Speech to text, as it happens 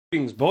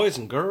Greetings, boys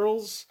and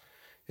girls.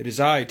 It is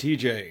I,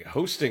 TJ,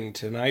 hosting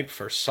tonight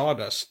for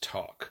Sawdust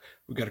Talk.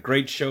 We've got a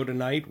great show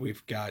tonight.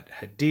 We've got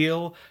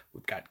Hadil,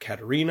 we've got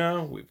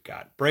Katarina, we've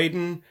got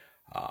Braden.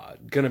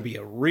 Gonna be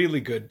a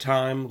really good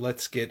time.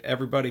 Let's get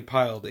everybody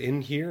piled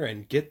in here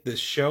and get this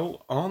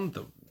show on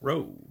the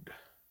road.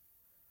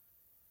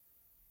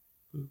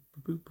 Boo,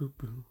 boo, boo, boo,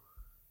 boo.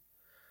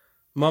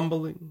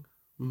 Mumbling,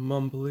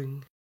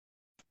 mumbling.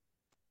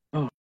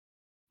 Oh,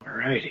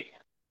 alrighty.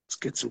 Let's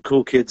get some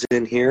cool kids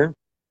in here.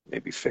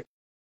 Maybe fix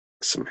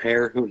some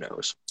hair. Who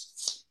knows?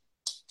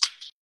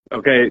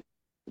 Okay.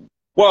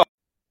 Whoa.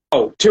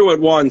 Two at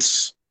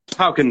once.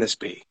 How can this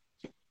be?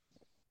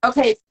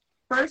 Okay,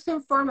 first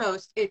and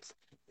foremost, it's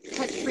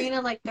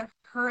Katrina like the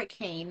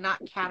hurricane, not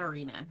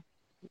Katarina.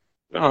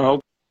 Oh,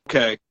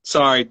 okay.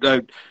 Sorry.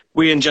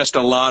 We ingest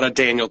a lot of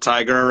Daniel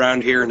Tiger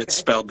around here, and it's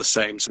spelled the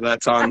same, so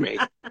that's on me.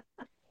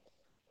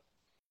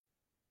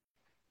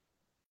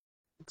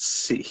 Let's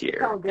see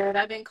here. Oh, good.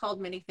 I've been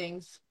called many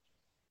things.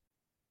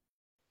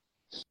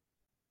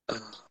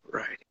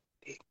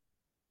 Alrighty.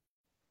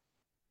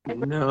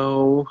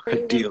 No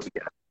deal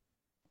yet.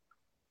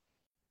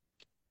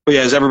 Oh,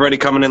 yeah, is everybody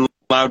coming in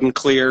loud and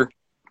clear?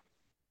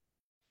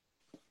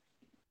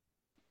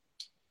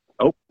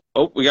 Oh,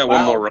 we got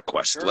one more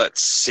request. Sure.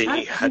 Let's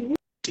see.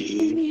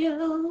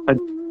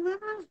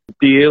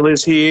 Deal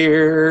is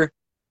here.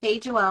 Hey,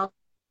 Joelle.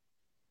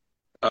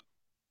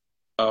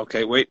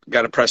 Okay, wait.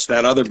 Got to press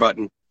that other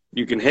button.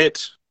 You can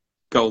hit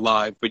go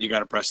live, but you got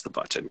to press the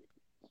button.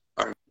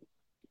 All right.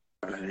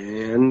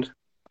 And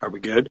are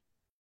we good?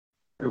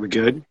 Are we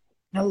good?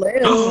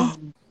 Hello.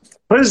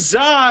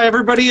 Huzzah!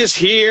 Everybody is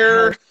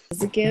here.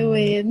 How's it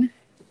going?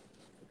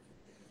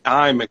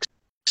 I'm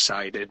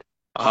excited.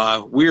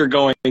 We are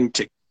going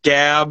to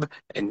gab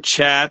and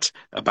chat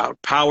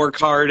about power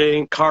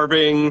carving.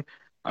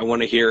 I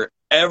want to hear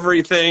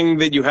everything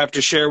that you have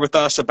to share with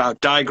us about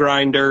die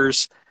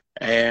grinders.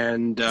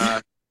 And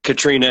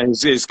Katrina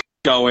is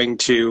going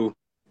to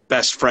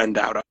best friend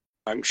out,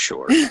 I'm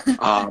sure.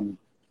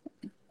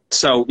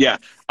 So yeah,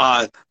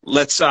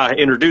 let's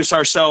introduce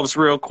ourselves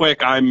real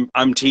quick. I'm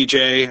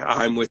TJ.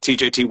 I'm with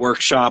TJT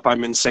Workshop.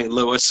 I'm in St.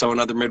 Louis, so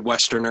another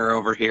Midwesterner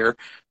over here.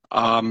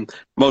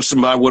 Most of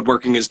my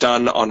woodworking is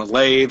done on a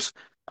lathe.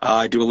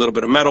 I do a little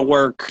bit of metal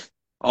work,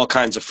 all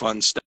kinds of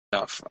fun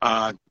stuff.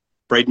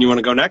 Braden, you want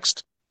to go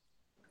next?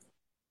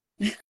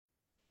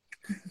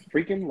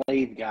 Freaking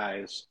lathe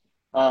guys.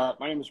 My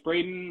name is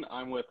Braden.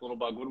 I'm with Little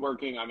Bug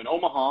Woodworking. I'm in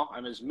Omaha.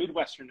 I'm as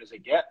Midwestern as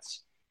it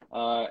gets.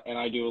 And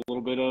I do a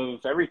little bit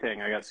of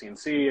everything. I got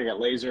CNC, I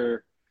got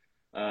laser,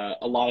 a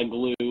lot of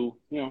glue,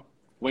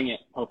 wing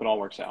it, hope it all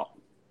works out.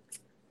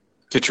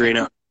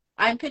 Katrina.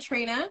 I'm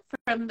Katrina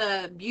from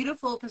the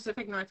beautiful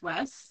Pacific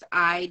Northwest.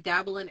 I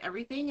dabble in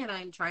everything, and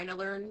I'm trying to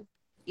learn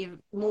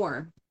even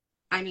more.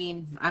 I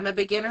mean, I'm a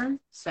beginner,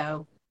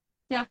 so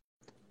yeah.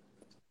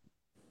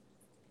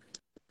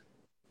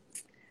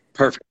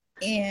 Perfect.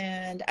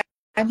 And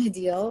I'm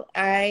Hadil.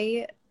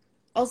 I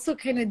also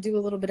kind of do a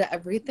little bit of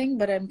everything,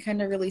 but I'm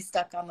kind of really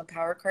stuck on the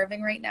power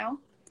carving right now.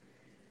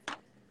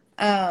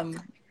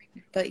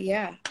 But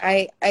yeah,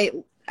 I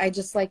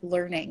just like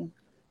learning.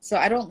 So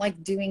I don't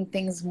like doing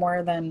things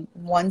more than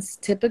once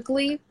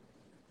typically,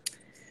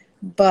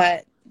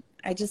 but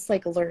I just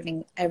like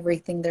learning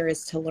everything there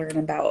is to learn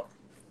about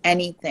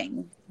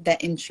anything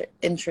that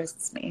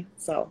interests me.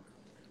 So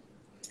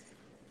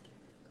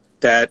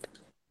that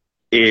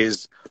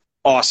is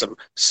awesome.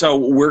 So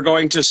we're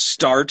going to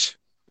start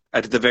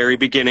at the very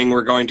beginning.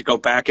 We're going to go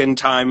back in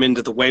time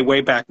into the way,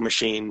 way back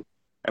machine,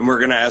 and we're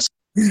going to ask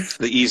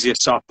the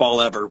easiest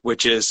softball ever,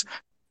 which is,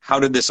 how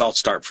did this all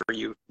start for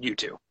you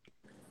two?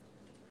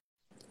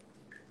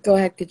 Go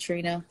ahead,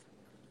 Katrina.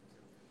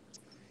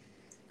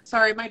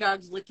 Sorry, my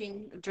dog's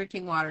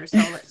drinking water, so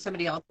I'll let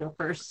somebody else go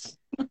first.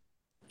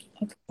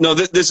 No,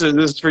 this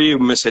is for you,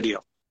 Miss Hadil.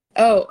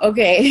 Oh,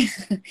 okay.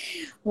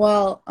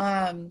 Well,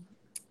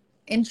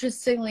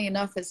 interestingly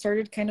enough, it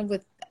started kind of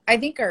with, I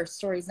think our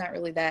story's not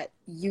really that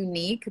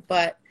unique,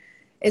 but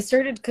it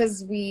started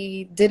because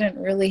we didn't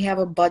really have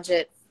a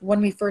budget.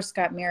 When we first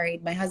got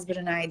married, my husband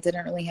and I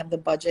didn't really have the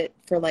budget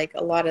for like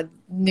a lot of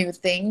new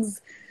things.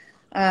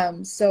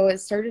 So it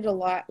started a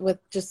lot with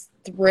just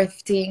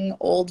thrifting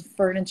old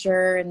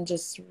furniture and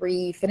just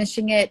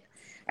refinishing it.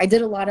 I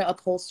did a lot of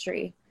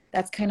upholstery.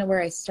 That's kind of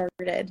where I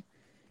started.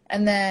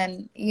 And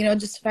then,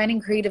 just finding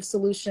creative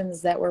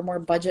solutions that were more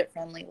budget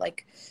friendly.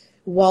 Like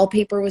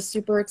wallpaper was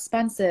super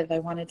expensive. I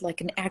wanted like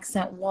an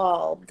accent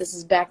wall. This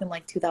is back in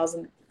like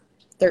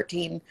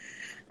 2013.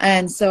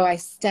 And so I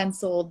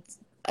stenciled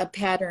a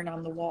pattern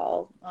on the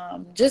wall.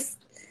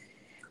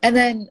 And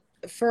then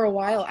for a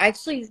while, I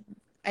actually,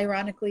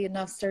 ironically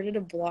enough, started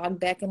a blog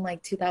back in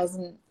like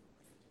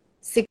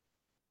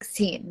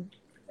 2016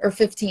 or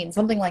 15,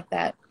 something like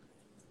that.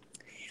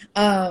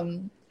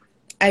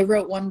 I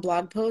wrote one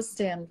blog post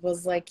and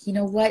was like, you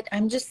know what?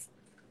 I'm just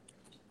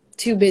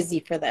too busy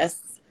for this.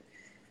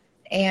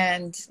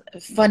 And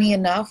funny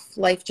enough,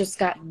 life just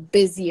got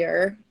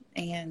busier,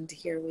 and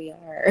here we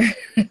are.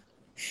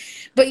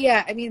 But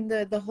yeah, I mean,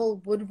 the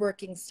whole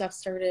woodworking stuff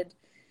started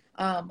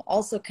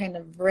also kind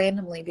of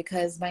randomly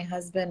because my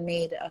husband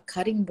made a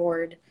cutting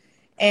board,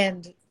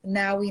 and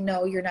now we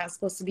know you're not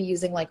supposed to be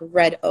using like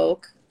red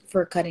oak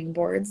for cutting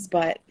boards,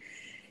 but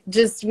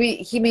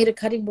he made a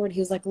cutting board. He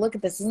was like, look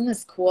at this, isn't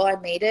this cool? I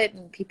made it,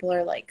 and people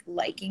are like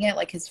liking it,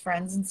 like his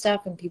friends and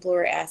stuff, and people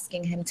were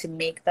asking him to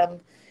make them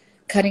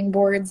cutting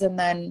boards. And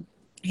then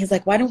he's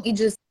like, why don't we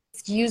just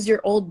use your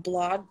old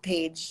blog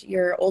page,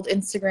 your old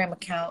Instagram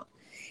account?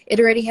 It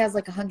already has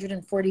like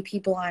 140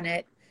 people on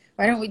it.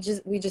 Why don't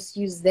we just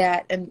use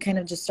that and kind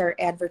of just start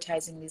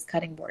advertising these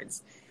cutting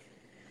boards?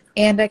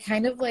 And I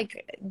kind of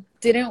like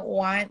didn't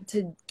want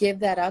to give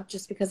that up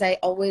just because I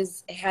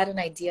always had an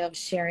idea of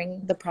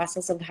sharing the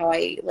process of how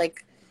I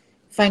like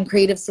find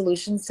creative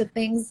solutions to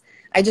things.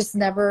 I just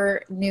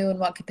never knew in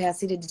what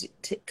capacity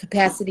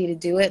to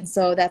do it. And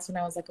so that's when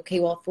I was like, okay,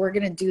 well, if we're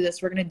going to do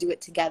this, we're going to do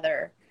it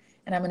together,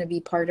 and I'm going to be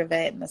part of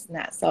it and this and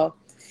that. So,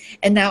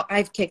 and now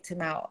I've kicked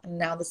him out, and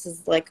now this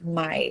is like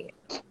my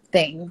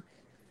thing.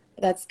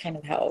 That's kind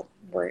of how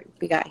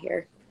we got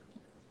here.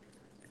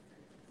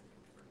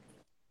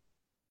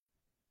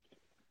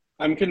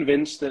 I'm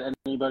convinced that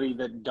anybody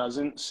that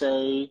doesn't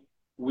say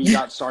we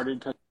got started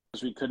because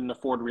we couldn't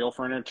afford real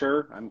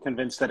furniture, I'm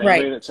convinced that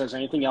anybody that says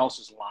anything else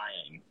is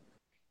lying.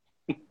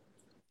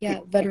 Yeah,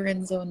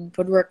 Veterans Own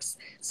Woodworks.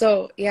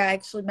 So yeah, I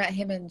actually met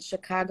him in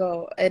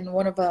Chicago, and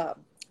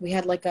we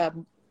had like a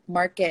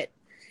market,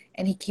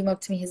 and he came up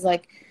to me. He's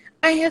like,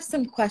 I have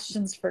some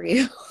questions for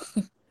you.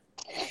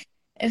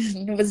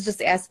 And was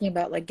just asking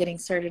about like getting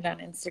started on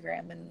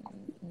Instagram, and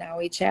now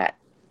we chat.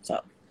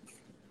 So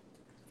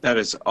that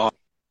is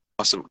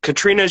awesome.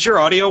 Katrina, is your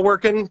audio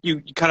working?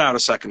 You cut out a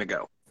second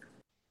ago.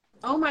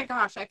 Oh my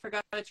gosh, I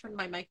forgot to turn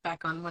my mic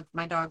back on with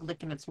my dog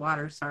licking its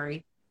water.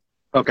 Sorry.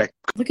 Okay.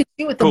 Look at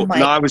you with cool. the mic.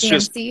 No, I was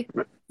fancy.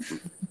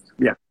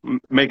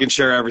 making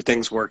sure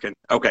everything's working.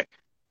 Okay.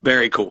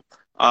 Very cool.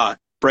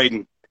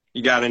 Braden,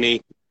 you got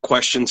any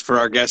questions for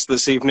our guest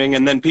this evening?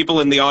 And then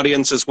people in the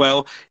audience as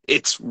well.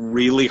 It's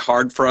really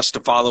hard for us to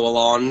follow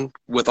along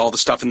with all the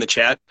stuff in the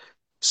chat.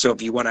 So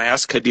if you want to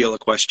ask Hadil a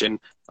question,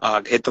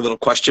 hit the little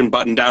question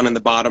button down in the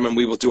bottom, and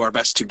we will do our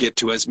best to get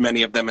to as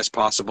many of them as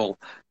possible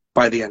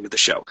by the end of the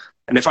show.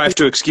 And if I have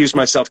to excuse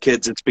myself,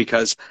 kids, it's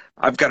because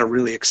I've got a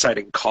really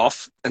exciting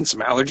cough and some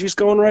allergies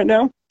going right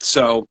now.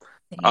 So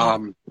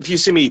if you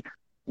see me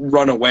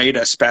run away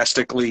to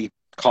spastically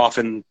cough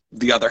in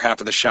the other half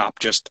of the shop,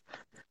 just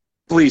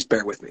please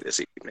bear with me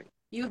this evening.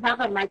 You have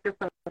a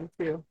microphone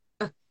too.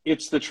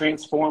 It's the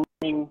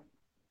transforming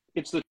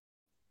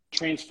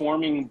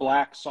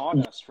black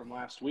sawdust from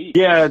last week.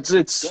 Yeah, it's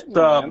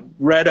the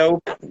red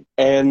oak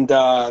and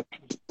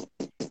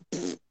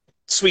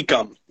sweet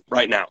gum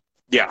right now.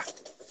 Yeah.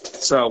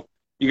 So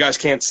you guys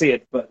can't see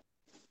it, but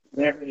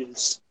there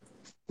is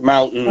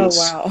mountains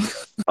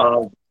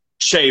of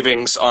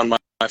shavings on my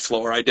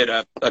floor. I did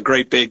a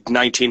great big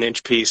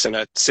 19-inch piece and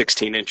a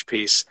 16-inch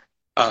piece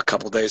a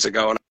couple days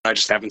ago, and I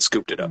just haven't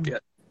scooped it up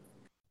yet.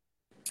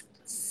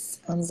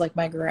 Sounds like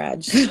my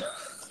garage.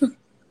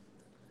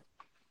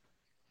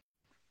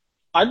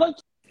 I'd like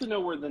to know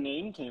where the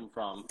name came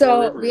from.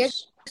 So we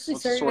actually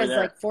started as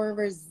like Four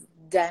Rivers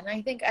Den,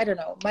 I think. I don't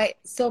know.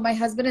 My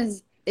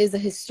husband is a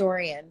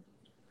historian,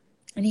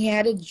 and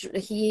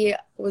he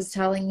was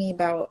telling me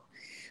about,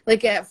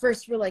 like, at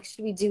first we're like,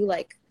 should we do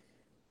like,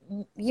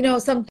 you know,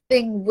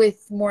 something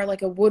with more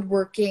like a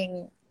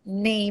woodworking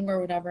name or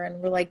whatever, and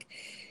we're like,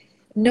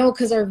 no,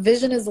 because our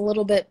vision is a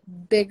little bit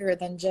bigger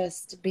than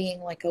just being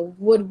like a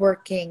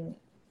woodworking,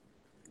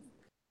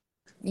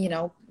 you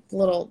know,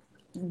 little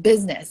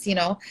business. You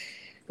know,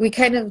 we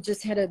kind of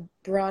just had a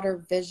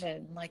broader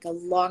vision, like a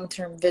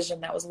long-term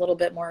vision that was a little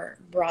bit more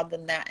broad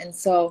than that. And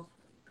so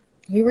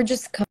we were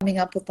just coming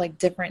up with like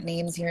different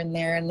names here and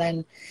there. And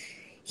then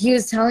he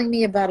was telling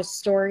me about a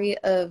story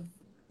of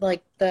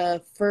like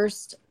the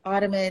first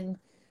Ottoman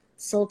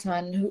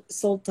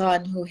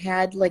sultan who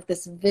had like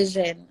this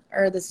vision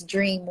or this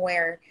dream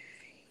where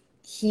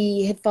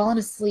he had fallen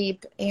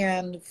asleep,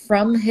 and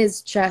from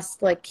his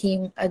chest like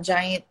came a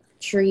giant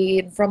tree,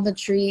 and from the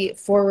tree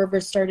four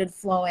rivers started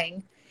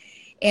flowing,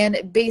 and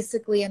it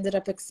basically ended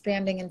up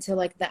expanding into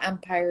like the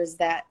empires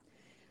that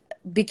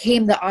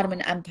became the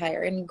Ottoman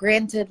Empire. And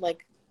granted,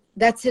 like,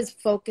 that's his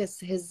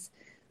focus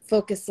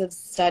of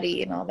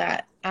study and all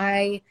that.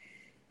 I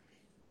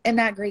am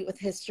not great with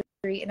history,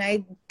 and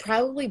I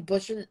probably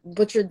butchered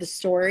the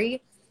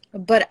story,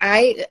 but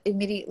I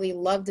immediately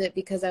loved it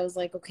because I was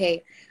like,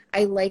 okay,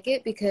 I like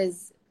it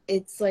because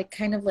it's like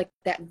kind of like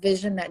that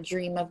vision, that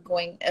dream of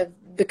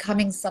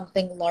becoming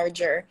something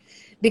larger.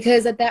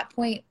 Because at that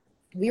point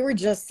we were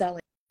just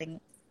selling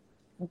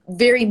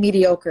very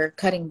mediocre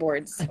cutting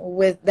boards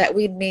that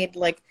we'd made.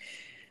 Like,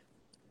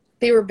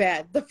 they were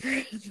bad.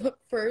 The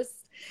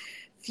first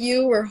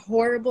few were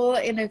horrible,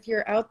 and if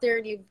you're out there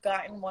and you've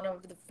gotten one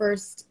of the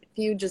first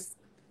few, just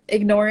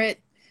ignore it.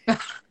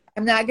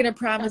 I'm not going to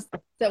promise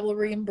that we'll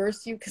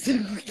reimburse you because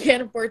we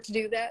can't afford to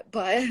do that,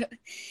 but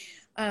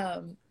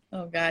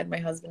oh God, my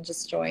husband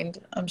just joined.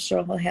 I'm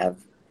sure he'll have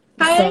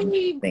some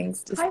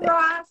things to say.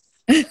 Hi,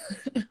 Ross.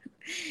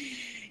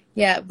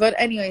 Yeah, but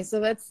anyway, so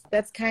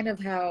that's kind of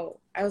how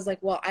I was like,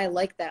 well, I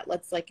like that.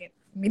 Let's like it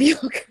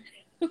mediocre.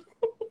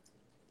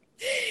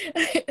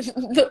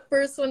 The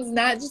first one's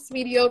not just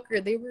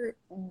mediocre; they were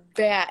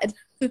bad.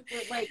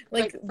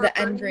 Like the end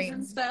ferns and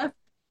grains, stuff.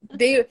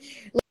 they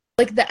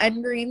like the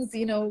end grains,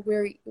 you know,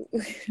 where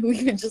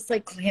we would just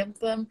like clamp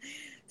them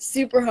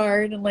super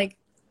hard and like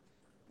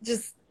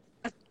just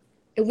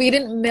we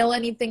didn't mill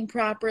anything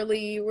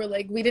properly. We're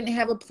like we didn't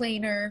have a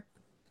planer.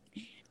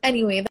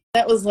 Anyway,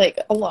 that was like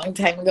a long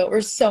time ago.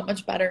 We're so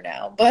much better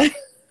now, but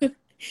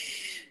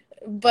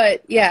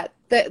yeah,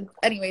 that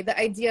anyway, the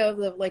idea of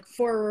the like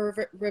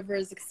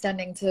rivers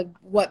extending to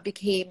what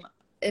became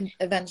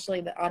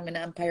eventually the Ottoman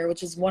Empire,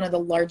 which is one of the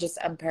largest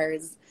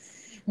empires.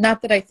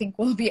 Not that I think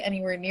we'll be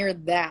anywhere near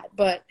that,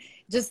 but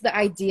just the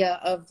idea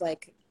of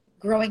like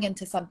growing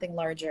into something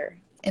larger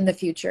in the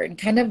future and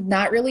kind of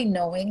not really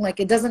knowing, like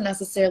it doesn't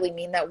necessarily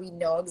mean that we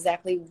know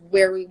exactly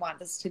where we want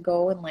this to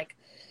go and like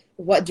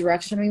what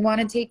direction we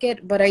want to take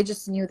it, but I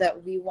just knew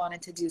that we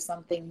wanted to do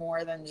something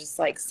more than just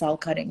like sell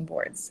cutting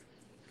boards.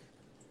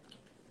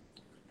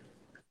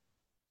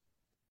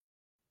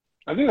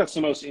 I think that's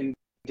the most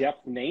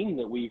in-depth name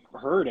that we've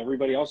heard.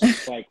 Everybody else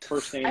is like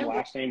first name,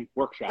 last name,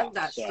 workshop. I love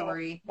that so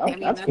story. that's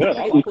that's good.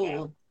 I really like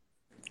cool.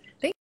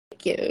 Thank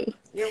you.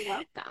 You're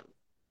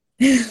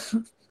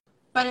welcome.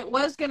 But it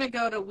was going to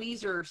go to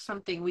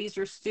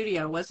Weezer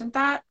Studio, wasn't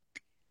that?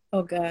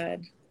 Oh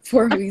God,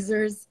 for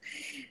Weezers.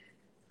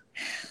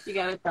 You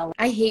got to tell them.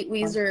 I hate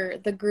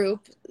Weezer, the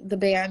group, the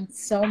band,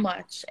 so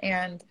much.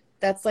 And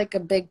that's like a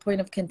big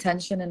point of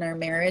contention in our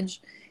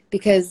marriage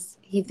because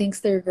he thinks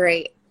they're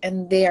great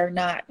and they are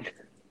not.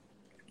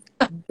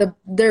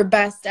 Their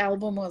best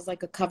album was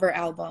like a cover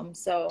album.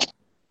 So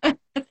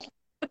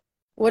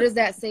what does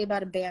that say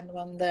about a band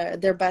when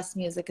their best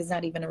music is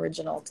not even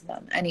original to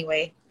them?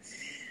 Anyway.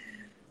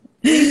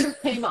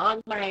 Weezer came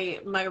on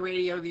my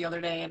radio the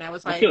other day and I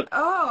was like,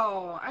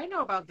 oh, I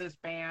know about this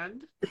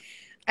band.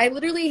 I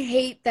literally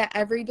hate that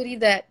everybody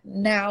that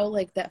now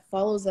like that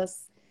follows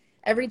us,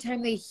 every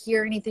time they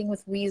hear anything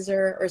with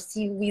Weezer or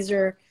see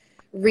Weezer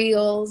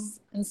reels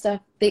and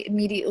stuff, they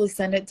immediately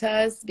send it to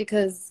us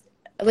because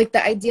like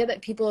the idea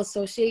that people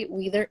associate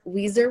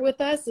Weezer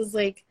with us is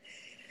like,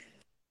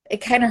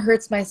 it kind of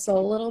hurts my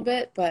soul a little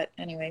bit. But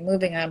anyway,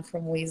 moving on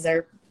from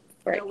Weezer.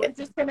 So we're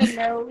just going to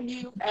know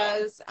you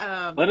as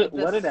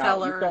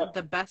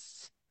the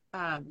best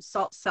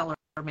salt cellar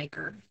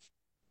maker.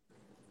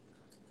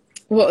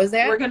 What was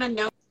that? We're going to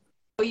know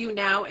you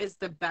now as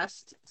the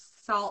best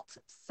salt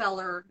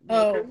cellar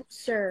maker. Oh,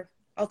 sure.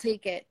 I'll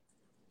take it.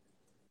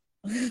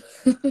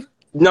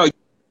 No,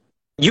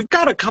 you've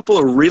got a couple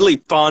of really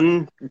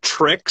fun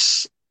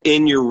tricks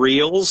in your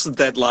reels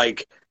that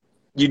like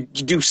you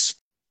do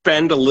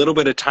spend a little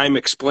bit of time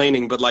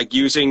explaining, but like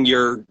using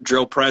your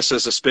drill press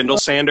as a spindle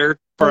sander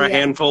for a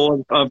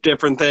handful of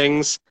different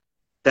things.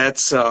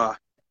 That's a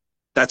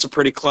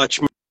pretty clutch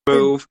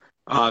move.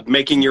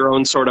 Making your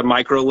own sort of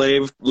micro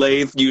lathe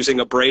using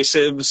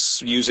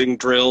abrasives, using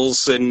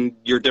drills and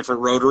your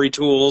different rotary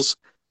tools.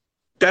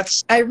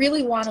 I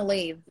really want a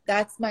lathe.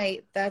 That's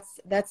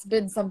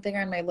been something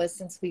on my list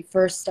since we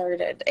first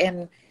started.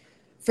 And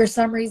for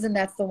some reason,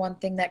 that's the one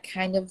thing that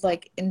kind of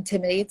like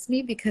intimidates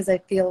me because I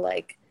feel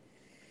like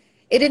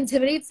it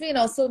intimidates me and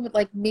also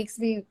like makes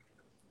me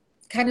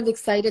kind of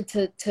excited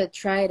to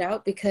try it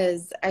out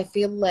because I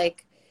feel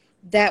like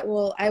I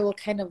will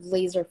kind of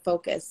laser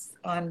focus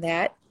on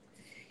that.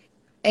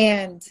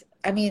 And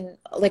I mean,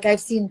 like I've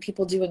seen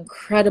people do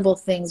incredible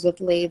things with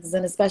lathes,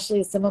 and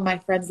especially some of my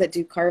friends that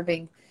do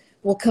carving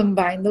will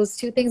combine those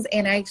two things.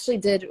 And I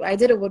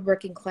did a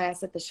woodworking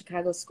class at the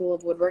Chicago School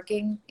of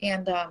Woodworking,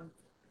 and I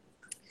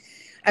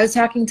was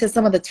talking to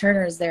some of the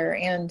turners there,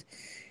 and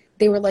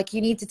they were like, "You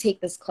need to take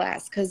this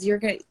class because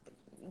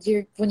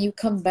when you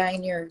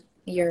combine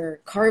your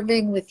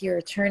carving with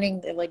your turning,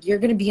 they're like you're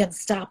gonna be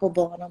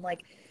unstoppable." And I'm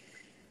like,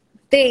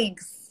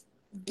 "Thanks.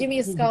 Give me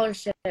a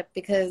scholarship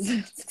because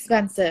it's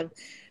expensive."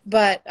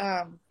 But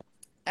I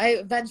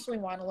eventually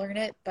want to learn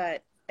it.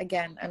 But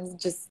again,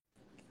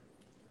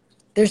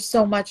 there's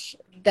so much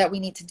that we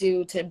need to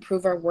do to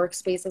improve our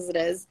workspace as it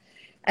is.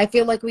 I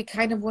feel like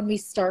when we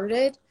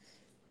started,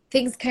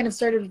 things kind of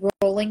started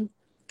rolling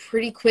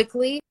pretty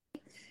quickly,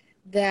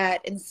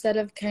 that instead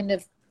of kind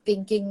of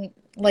thinking,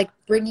 like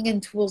bringing in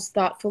tools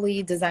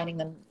thoughtfully,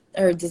 designing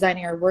our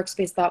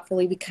workspace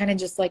thoughtfully, we kind of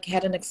just like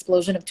had an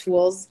explosion of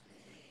tools.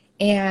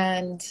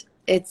 And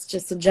it's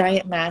just a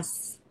giant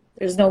mess.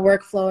 There's no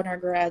workflow in our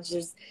garage.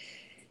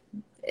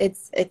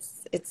 It's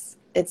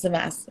a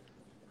mess.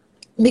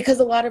 Because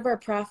a lot of our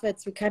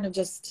profits, we kind of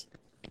just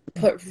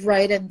put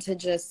right into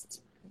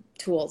just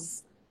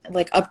tools,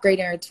 like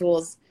upgrading our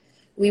tools.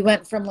 We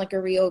went from like a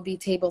Ryobi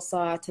table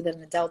saw to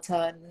then a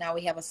Delta, and now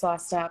we have a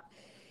SawStop.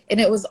 And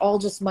it was all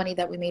just money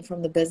that we made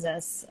from the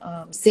business.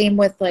 Same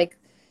with like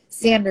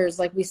sanders.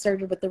 Like we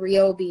started with the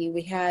Ryobi.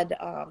 We had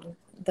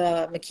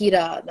the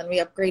Makita, then we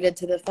upgraded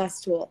to the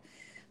Festool.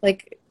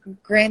 Like,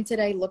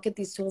 granted, I look at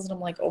these tools and I'm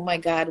like, oh my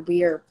God,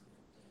 we are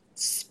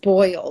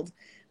spoiled.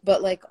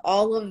 But like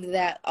all of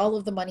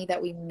the money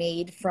that we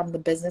made from the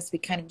business, we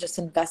kind of just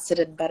invested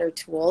in better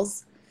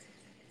tools,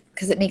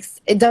 because it makes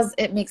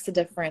a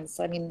difference.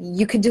 I mean,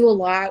 you could do a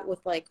lot with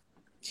like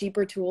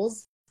cheaper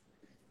tools,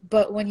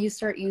 but when you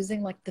start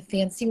using like the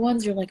fancy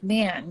ones, you're like,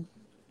 man,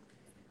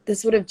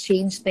 this would have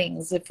changed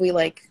things if we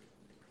like,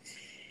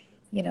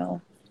 you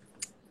know,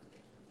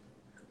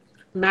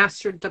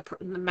 Mastered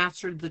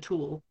the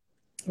tool.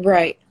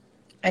 right.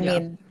 I Yeah.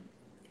 mean,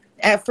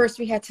 at first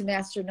we had to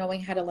master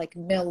knowing how to like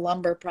mill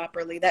lumber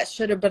properly. That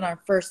should have been our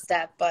first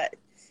step, but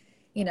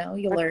you know,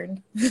 you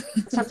learn.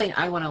 Something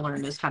I want to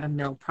learn is how to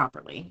mill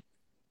properly.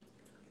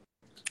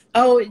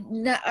 Oh,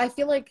 no, I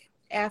feel like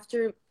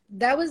after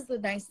that was the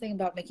nice thing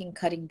about making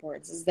cutting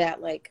boards, is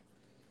that like,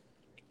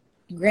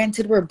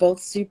 granted, we're both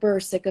super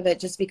sick of it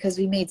just because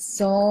we made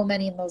so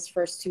many in those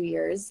first 2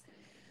 years.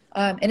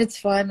 And it's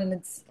fun, and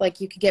it's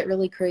like you could get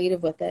really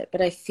creative with it.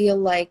 But I feel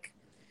like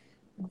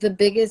the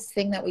biggest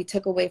thing that we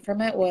took away from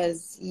it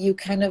was you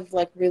kind of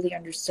like really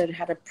understood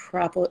how to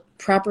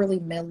properly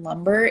mill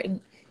lumber.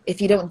 And if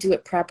you don't do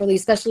it properly,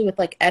 especially with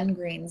like end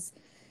grains,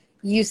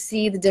 you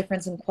see the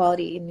difference in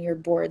quality in your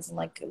boards and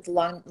like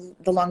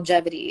the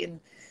longevity. And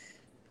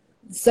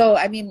so,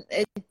 I mean,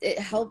 it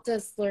helped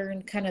us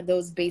learn kind of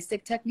those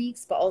basic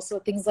techniques, but also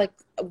things like,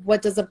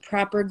 what does a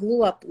proper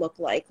glue up look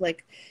like?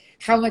 Like,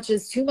 how much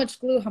is too much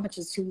glue? How much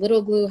is too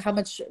little glue? How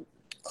much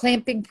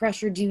clamping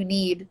pressure do you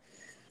need?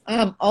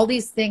 All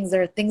these things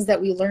are things that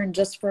we learned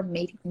just from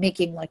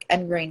making like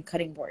end grain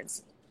cutting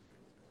boards.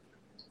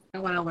 I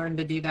want to learn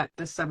to do that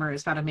this summer,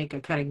 is how to make a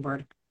cutting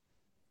board.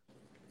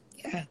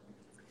 Yeah.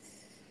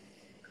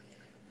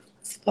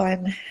 It's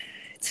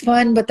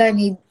fun, but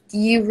then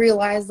you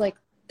realize like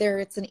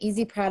it's an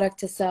easy product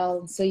to sell,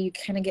 and so you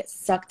kind of get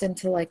sucked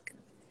into like,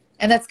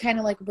 and that's kind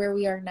of like where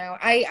we are now.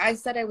 I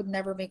said I would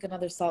never make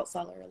another salt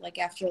cellar like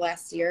after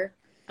last year.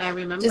 I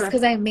remember. Just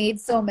because I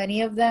made so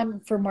many of them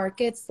for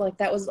markets, like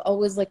that was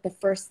always like the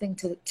first thing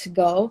to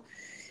go.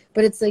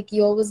 But it's like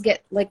you always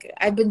get like,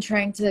 I've been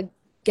trying to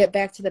get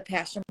back to the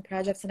passion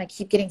projects, and I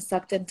keep getting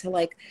sucked into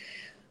like,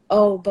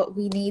 oh, but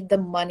we need the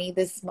money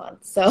this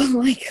month. So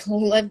like,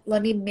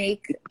 let me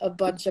make a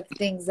bunch of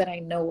things that I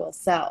know will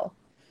sell.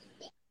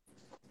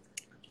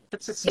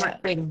 That's a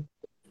smart thing.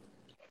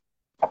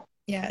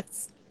 Yeah.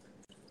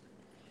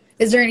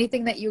 Is there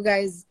anything that you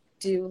guys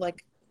do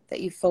like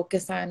that you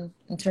focus on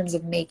in terms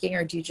of making,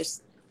 or do you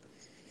just?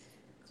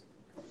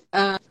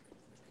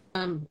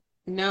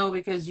 No,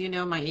 because you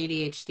know my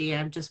ADHD.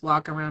 I just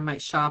walk around my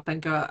shop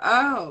and go,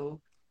 oh,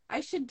 I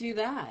should do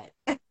that.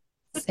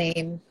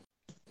 Same.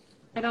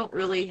 I don't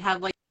really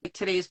have like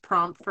today's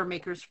prompt for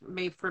makers,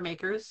 made for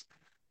makers.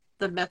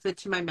 The method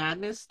to my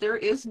madness. There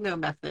is no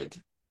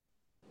method.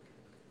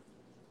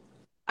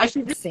 I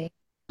should just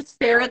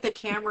stare at the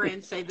camera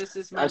and say, this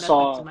is my method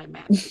to my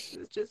madness.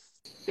 Just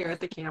stare at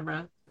the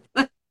camera.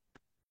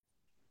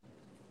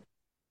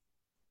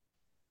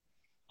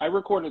 I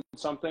recorded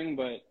something,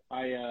 but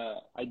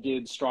I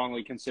did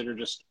strongly consider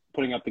just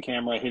putting up the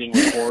camera, hitting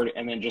record,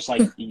 and then just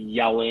like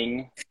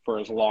yelling for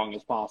as long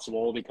as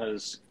possible,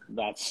 because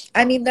that's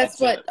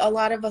what it. a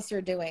lot of us are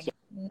doing.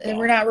 And Yeah.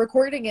 we're not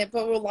recording it,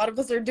 but a lot of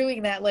us are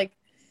doing that. Like,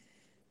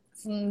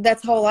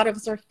 that's how a lot of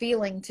us are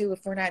feeling too,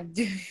 if we're not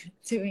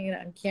doing it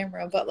on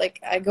camera. But like,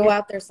 I go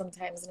out there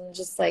sometimes and I'm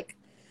just like,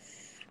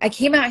 I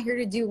came out here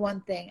to do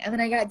one thing, and then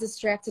I got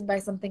distracted by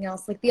something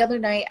else. Like the other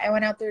night, I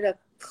went out there to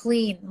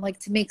clean, like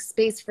to make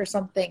space for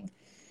something.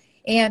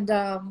 And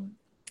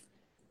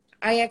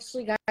I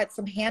actually got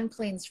some hand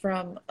planes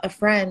from a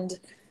friend.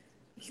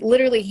 He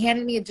literally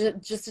handed me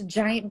just a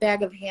giant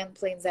bag of hand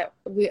planes at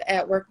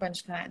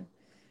Workbench Con.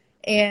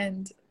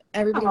 And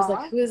everybody was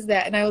like, who is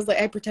that? And I was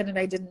like, I pretended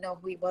I didn't know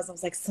who he was. I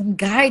was like, some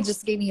guy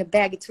just gave me a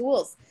bag of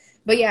tools.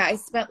 But yeah, I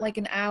spent like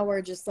an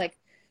hour just like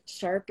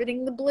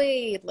sharpening the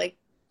blade. Like,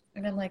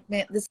 and I'm like,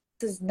 man, this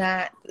is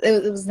not,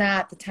 it was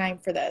not the time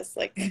for this.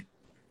 Like,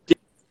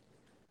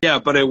 yeah,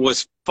 but it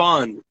was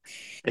fun.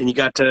 And you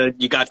got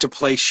to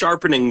play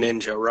Sharpening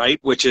Ninja, right?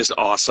 Which is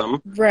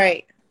awesome.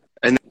 right.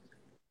 And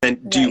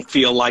do you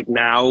feel like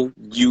now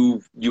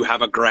you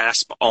have a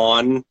grasp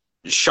on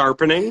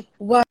sharpening?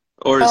 Well,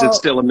 or is it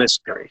still a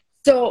mystery?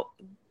 So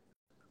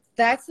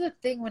that's the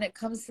thing when it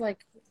comes to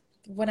like,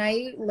 when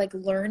I like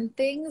learn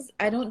things,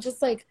 I don't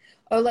just like,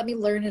 oh, let me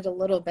learn it a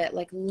little bit.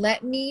 Like,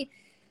 let me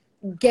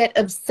get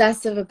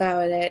obsessive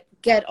about it,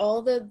 get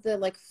all the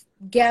like,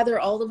 gather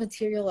all the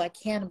material I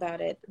can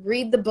about it,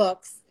 read the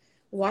books,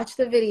 watch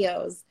the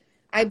videos.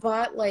 I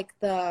bought like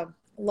the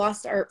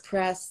Lost Art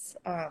Press,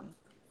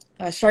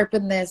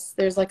 Sharpen This.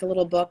 There's like a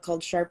little book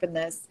called Sharpen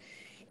This,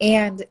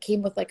 and it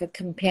came with like a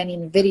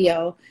companion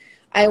video.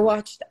 I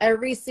watched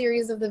every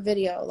series of the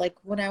video. Like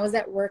when I was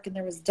at work and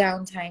there was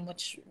downtime,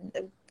 which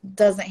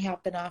doesn't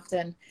happen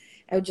often,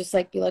 I would just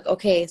like be like,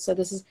 okay, so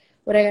this is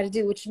what I got to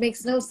do, which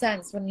makes no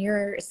sense when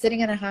you're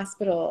sitting in a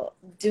hospital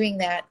doing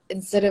that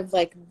instead of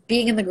like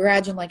being in the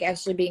garage and like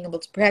actually being able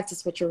to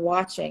practice what you're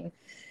watching.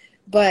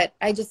 But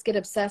I just get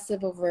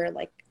obsessive over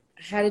like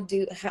how to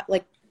do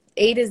like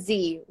A to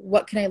Z.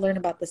 What can I learn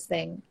about this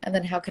thing? And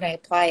then how can I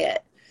apply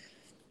it?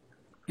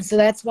 So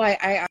that's why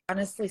I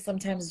honestly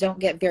sometimes don't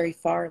get very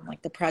far in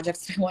like the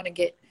projects I want to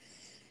get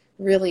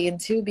really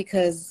into,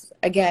 because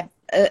again,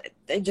 I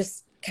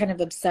just kind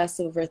of obsess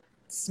over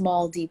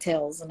small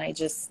details and I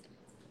just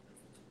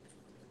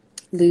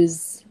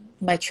lose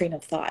my train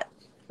of thought.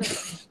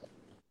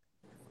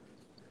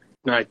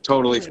 I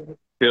totally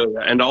feel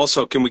that. And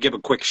also, can we give a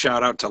quick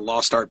shout out to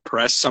Lost Art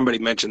Press? Somebody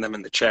mentioned them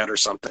in the chat or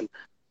something.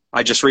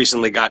 I just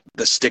recently got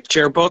the Stick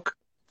Chair book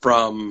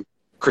from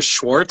Chris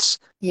Schwartz.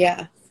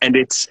 Yeah. And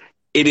it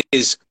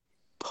is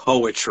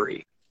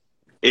poetry.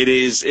 It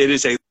is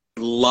a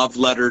love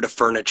letter to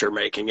furniture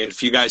making.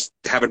 If you guys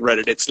haven't read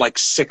it, it's like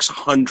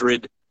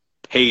 600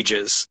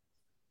 pages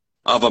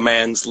of a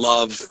man's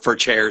love for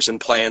chairs and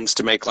plans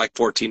to make like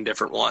 14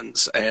 different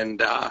ones.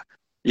 And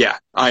yeah,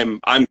 I'm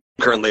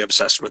currently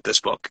obsessed with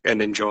this book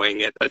and enjoying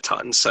it a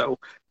ton. So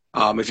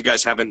if you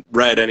guys haven't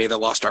read any of the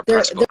Lost Art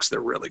Press books, they're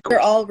really cool. They're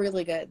all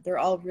really good. They're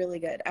all really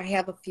good. I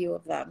have a few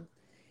of them.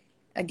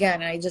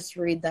 Again, I just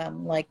read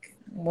them like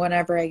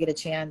whenever I get a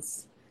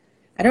chance.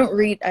 I don't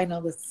read, I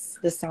know this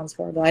sounds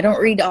horrible. I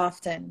don't read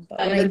often, but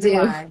when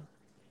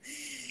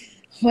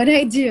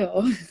I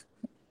do,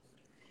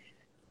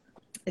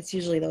 it's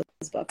usually those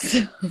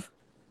books.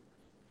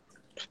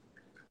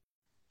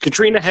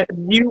 Katrina, have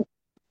you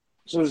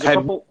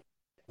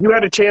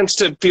had a chance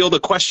to field a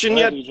question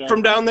yet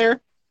from down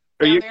there?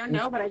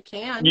 No, but I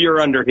can.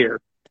 You're under here.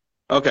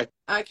 Okay.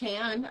 I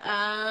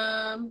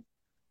can.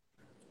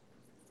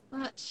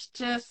 Let's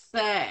just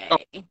say.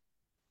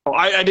 Oh,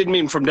 I didn't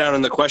mean from down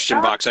in the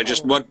question box. I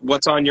just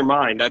what's on your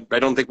mind? I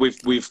don't think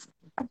we've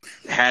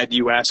had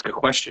you ask a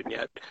question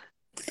yet.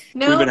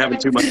 No, we've been having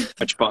too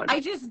much fun. I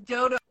just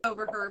dote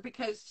over her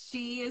because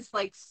she is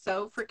like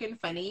so freaking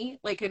funny,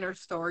 like in her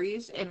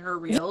stories and her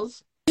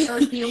reels. Her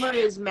humor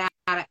is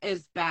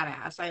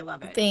badass. I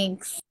love it.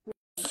 Thanks.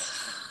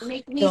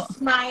 Make me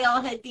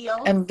smile,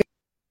 Hadil. I'm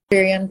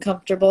very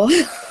uncomfortable.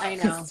 I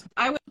know.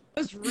 I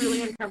was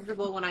really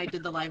uncomfortable when I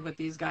did the live with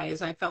these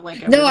guys. I felt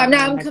like no, I'm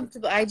not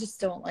uncomfortable. I just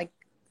don't like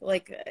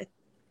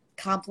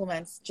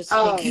compliments. Just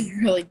make me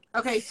really.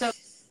 Okay, so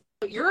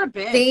you're a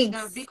bitch. Thanks.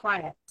 No, be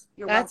quiet.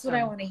 That's what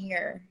I want to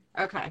hear.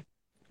 Okay.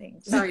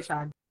 Thanks. Sorry,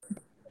 Todd.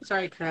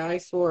 Sorry, Crow. I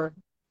swore.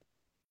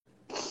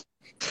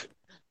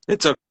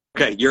 It's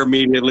okay. You're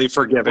immediately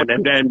forgiven,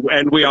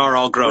 and we are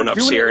all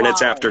grown-ups here, and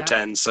it's after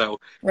 10. So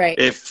right.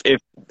 If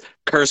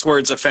curse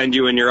words offend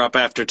you and you're up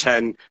after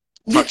 10,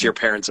 talk to your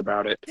parents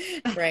about it.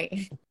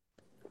 Right.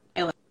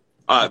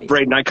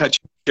 Braden, I cut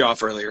you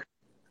off earlier.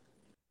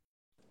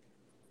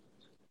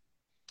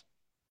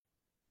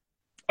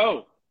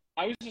 Oh,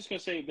 I was just going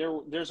to say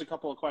there's a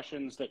couple of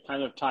questions that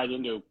kind of tied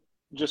into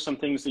just some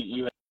things that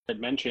you had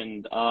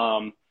mentioned.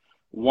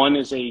 One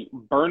is a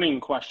burning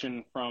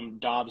question from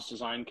Dobbs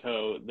Design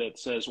Co. that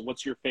says,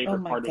 what's your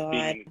favorite part of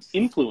being an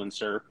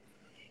influencer?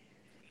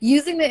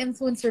 Using the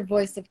influencer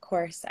voice, of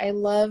course. I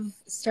love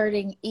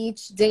starting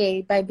each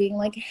day by being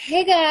like,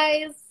 hey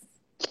guys,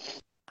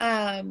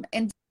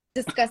 and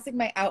discussing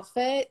my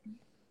outfit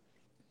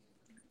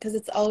because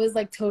it's always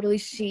like totally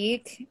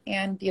chic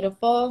and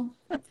beautiful.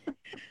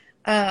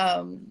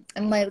 And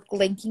like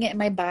linking it in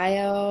my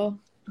bio,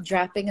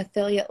 dropping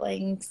affiliate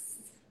links.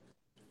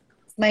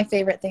 It's my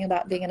favorite thing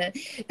about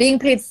being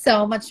paid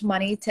so much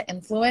money to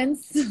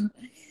influence.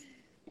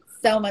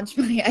 So much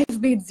money. I've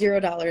made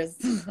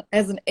 $0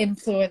 as an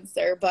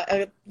influencer,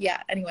 but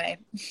yeah, anyway.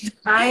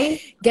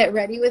 I get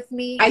ready with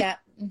me. I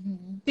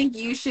think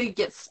you should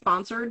get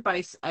sponsored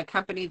by a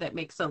company that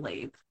makes a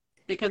lathe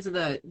because of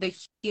the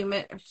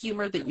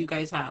humor that you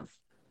guys have.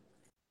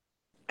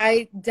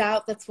 I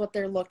doubt that's what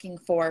they're looking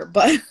for,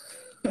 but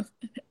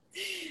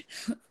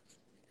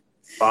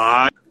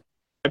I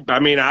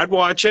mean, I'd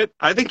watch it.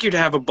 I think you'd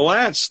have a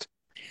blast.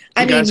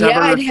 I mean, yeah,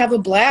 I'd have a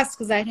blast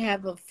because I'd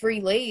have a free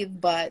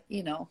lathe, but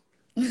you know.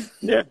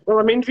 Yeah, well,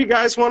 I mean, if you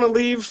guys want to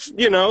leave,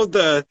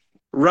 the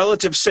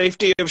relative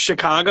safety of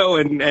Chicago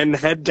and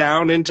head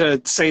down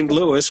into St.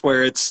 Louis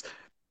where it's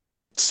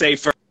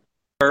safer,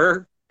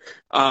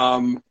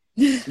 I'll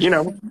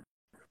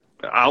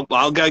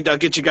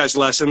get you guys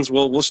lessons.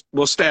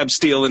 We'll stab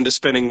steel into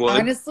spinning wood.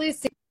 Honestly,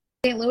 St.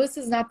 Louis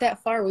is not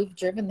that far. We've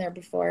driven there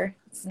before.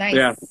 It's nice.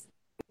 Yeah.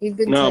 We've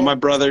been. My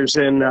brother's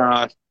in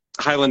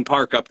Highland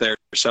Park up there,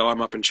 so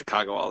I'm up in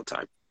Chicago all the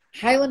time.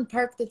 Highland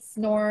Park, that's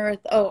north.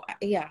 Oh,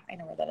 yeah, I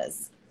know where that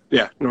is.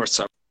 Yeah, north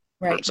suburbs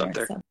right, up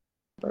there.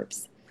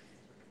 Suburbs.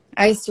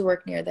 I used to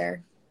work near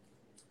there.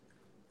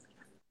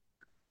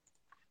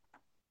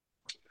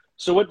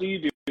 So what do you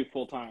do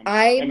full time?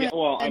 I'm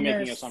making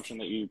an assumption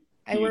that you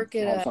work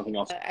at something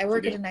else. I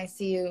work at an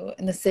ICU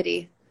in the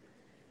city.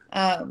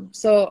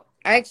 So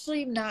I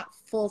actually not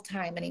full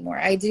time anymore.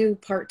 I do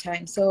part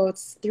time. So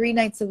it's 3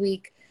 nights a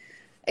week.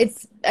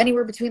 It's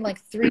anywhere between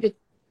like 2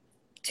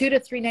 to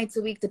 3 nights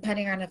a week,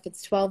 depending on if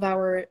it's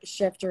 12-hour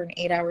shift or an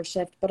 8-hour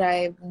shift. But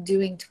I'm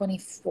doing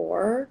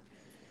 24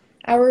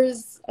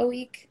 hours a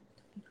week.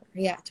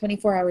 Yeah,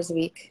 24 hours a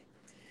week.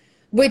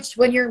 Which,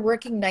 when you're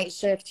working night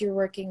shift, you're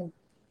working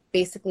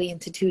basically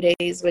into 2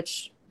 days,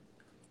 which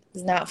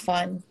is not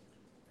fun.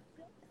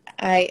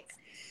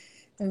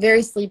 I'm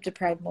very sleep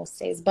deprived most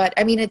days, but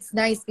I mean, it's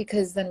nice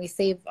because then we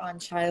save on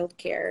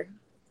childcare.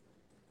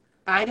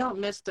 I don't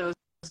miss those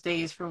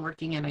days from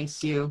working in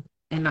ICU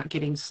and not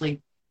getting sleep.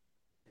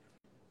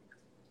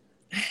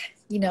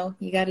 You know,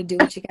 you got to do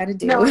what you got to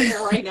do. No,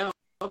 I know.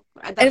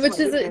 And That's which what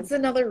is, it it's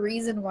another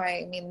reason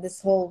why, I mean, this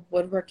whole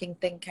woodworking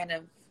thing kind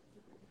of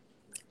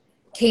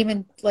came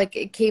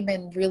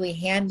in really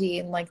handy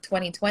in like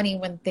 2020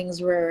 when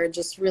things were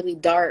just really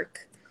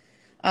dark.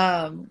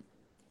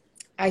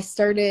 I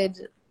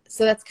started,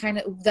 so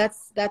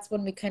that's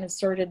when we kind of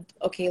started,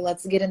 okay,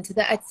 let's get into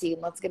the Etsy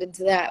and let's get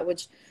into that,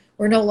 which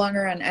we're no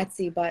longer on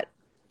Etsy, but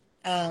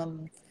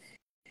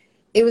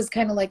it was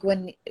kind of like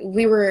when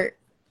we were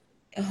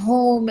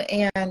home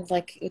and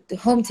like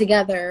home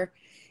together,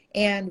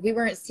 and we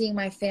weren't seeing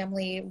my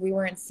family, we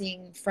weren't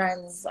seeing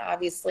friends,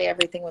 obviously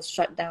everything was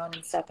shut down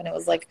and stuff, and it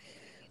was like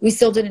we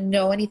still didn't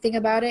know anything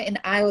about it, and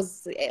I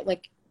was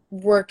like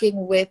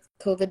working with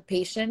COVID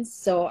patients,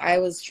 so I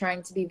was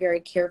trying to be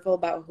very careful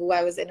about who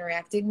I was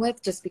interacting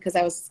with, just because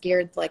I was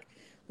scared, like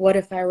what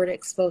if I were to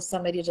expose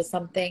somebody to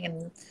something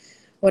and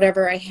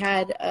whatever. I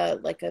had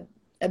like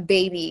a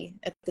baby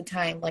at the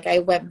time. Like I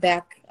went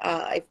back,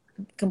 I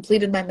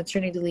completed my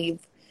maternity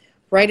leave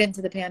right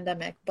into the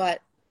pandemic,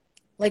 but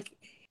like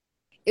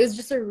it was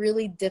just a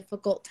really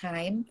difficult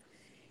time,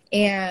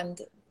 and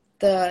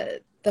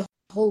the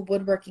whole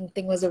woodworking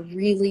thing was a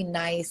really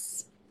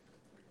nice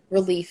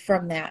relief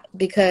from that,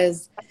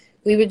 because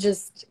we would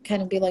just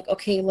kind of be like,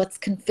 okay, let's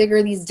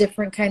configure these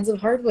different kinds of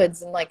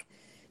hardwoods and like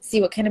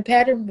see what kind of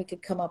pattern we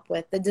could come up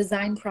with. The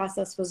design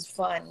process was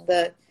fun.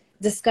 The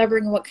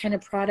discovering what kind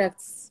of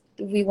products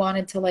we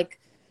wanted to like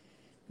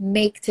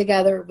make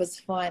together was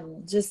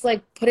fun. Just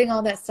like putting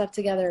all that stuff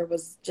together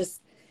was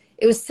just,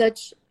 it was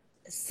such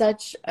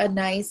a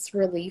nice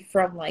relief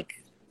from like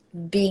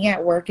being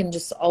at work and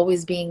just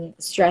always being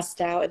stressed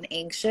out and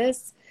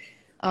anxious,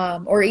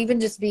 or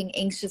even just being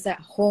anxious at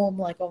home,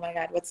 like, oh my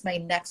God, what's my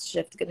next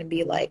shift going to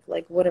be like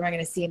what am I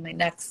going to see in the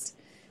next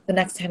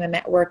time I'm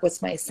at work?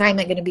 What's my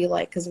assignment going to be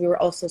like? Because we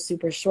were also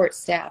super short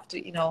staffed,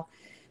 you know,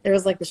 there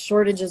was like the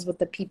shortages with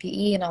the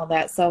PPE and all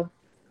that, so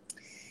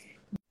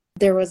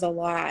there was a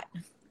lot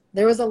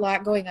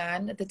going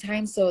on at the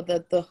time, so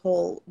the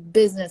whole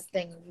business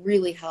thing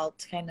really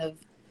helped kind of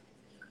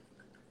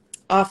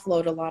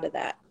offload a lot of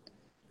that.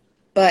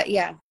 But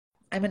yeah,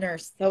 I'm a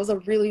nurse. That was a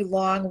really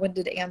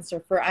long-winded answer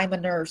for I'm a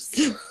nurse.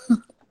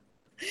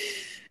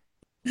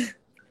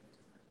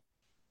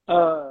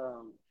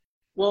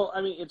 Well,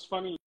 I mean, it's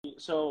funny.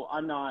 So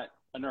I'm not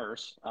a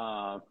nurse,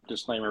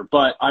 disclaimer,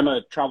 but I'm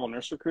a travel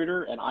nurse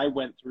recruiter, and I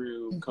went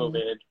through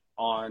COVID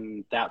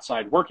on that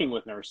side working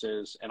with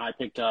nurses, and I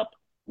picked up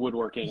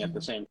woodworking at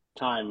the same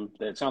time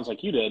that it sounds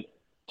like you did,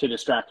 to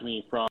distract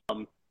me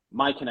from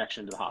my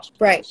connection to the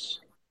hospitals. Right.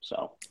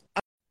 So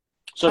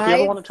if you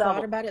ever want to travel, I've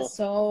thought about it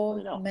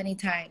so many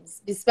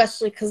times,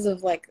 especially because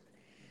of like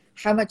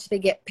how much they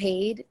get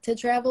paid to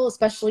travel,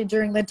 especially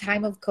during the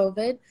time of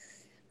COVID.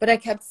 But I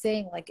kept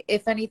saying, like,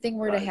 if anything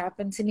were to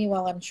happen to me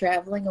while I'm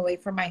traveling away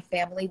from my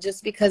family,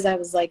 just because I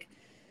was like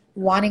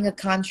wanting a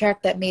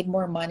contract that made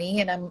more money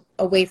and I'm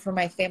away from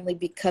my family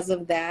because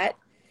of that.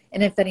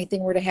 And if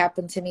anything were to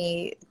happen to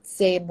me,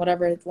 say in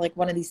whatever, like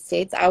one of these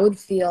states, I would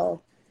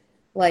feel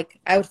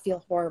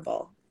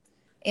horrible.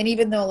 And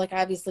even though, like,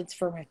 obviously it's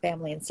for my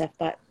family and stuff,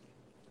 but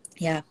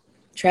yeah,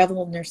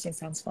 travel nursing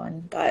sounds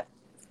fun. But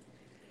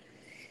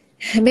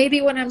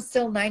maybe when I'm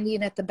still 90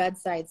 and at the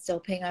bedside, still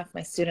paying off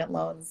my student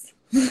loans.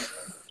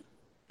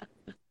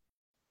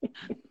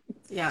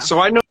 Yeah. So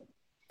I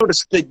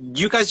noticed that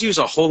you guys use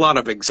a whole lot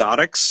of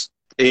exotics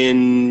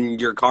in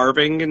your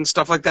carving and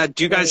stuff like that.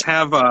 Do you guys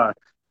have a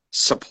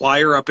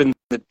supplier up in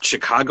the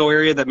Chicago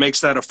area that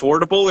makes that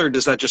affordable, or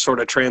does that just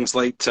sort of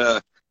translate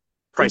to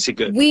pricey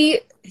goods?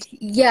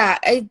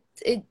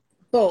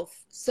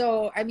 Both.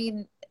 So I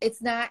mean,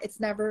 it's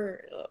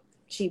never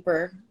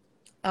cheaper,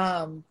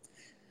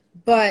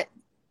 but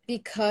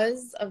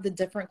because of the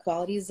different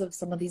qualities of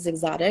some of these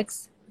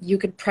exotics, you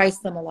could price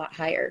them a lot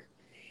higher.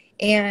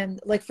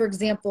 And like, for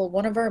example,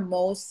 one of our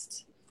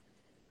most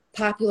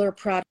popular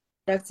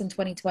products in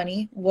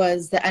 2020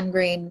 was the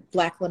Engrain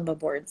Black Limba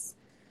boards.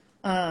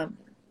 And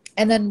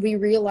then we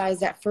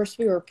realized at first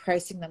we were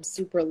pricing them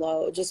super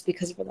low just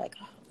because we're like,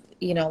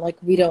 you know, like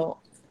we don't,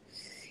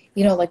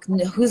 you know, like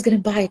who's going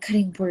to buy a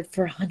cutting board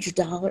for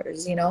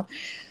 $100, you know?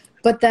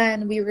 But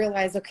then we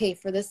realized, okay,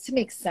 for this to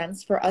make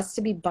sense, for us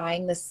to be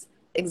buying this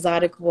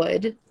exotic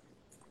wood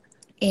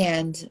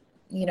and,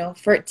 you know,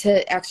 for it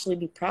to actually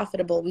be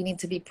profitable, we need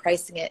to be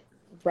pricing it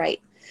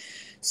right.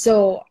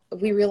 So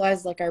we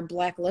realized like our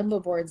Black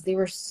Limba boards, they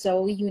were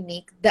so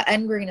unique. The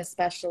end grain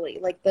especially,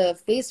 like the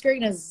face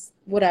grain is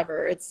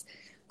whatever, it's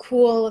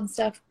cool and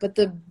stuff, but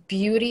the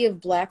beauty of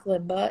Black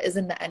Limba is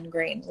in the end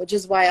grain, which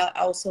is why I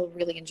also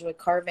really enjoy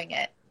carving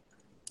it,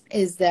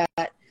 is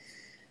that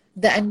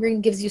the end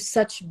grain gives you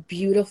such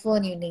beautiful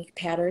and unique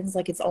patterns,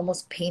 like it's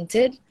almost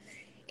painted.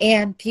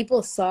 And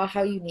people saw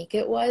how unique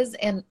it was.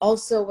 And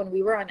also when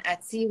we were on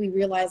Etsy, we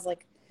realized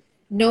like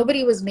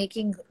nobody was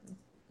making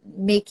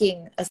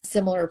a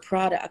similar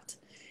product.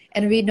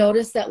 And we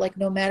noticed that like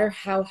no matter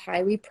how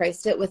high we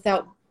priced it,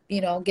 without,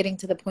 you know, getting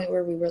to the point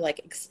where we were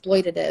like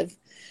exploitative,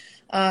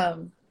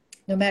 no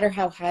matter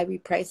how high we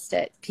priced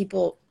it,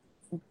 people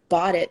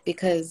bought it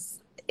because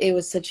it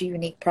was such a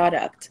unique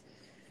product.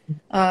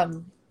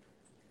 So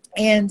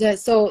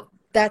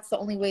that's the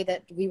only way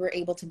that we were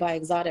able to buy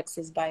exotics,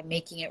 is by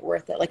making it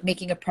worth it, like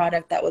making a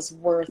product that was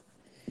worth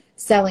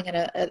selling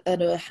at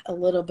a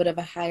little bit of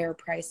a higher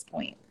price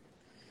point.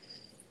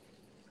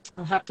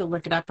 I'll have to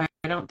look it up. I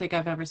don't think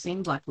I've ever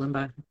seen Black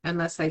Limba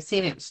unless I've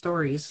seen it in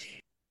stories.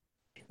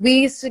 We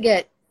used to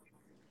get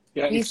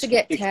Yeah,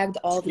 tagged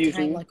all the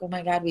time, like, oh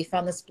my God, we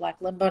found this Black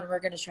Limba and we're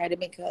going to try to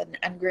make an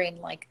end grain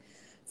like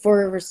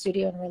for River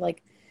Studio. And we're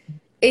like,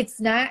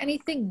 it's not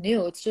anything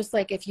new. It's just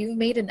like, if you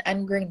made an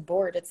end grain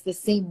board, it's the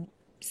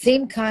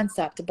same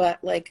concept,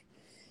 but like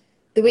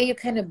the way you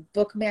kind of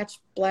book match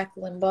Black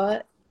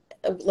Limba,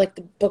 like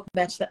the book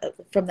match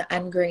from the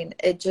end grain,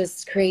 it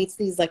just creates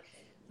these, like,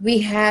 we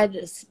had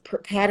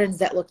patterns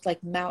that looked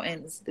like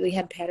mountains. We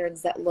had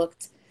patterns that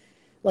looked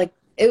like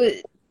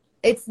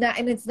it's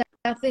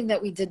nothing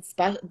that we did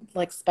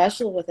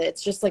special with it.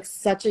 It's just like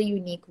such a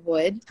unique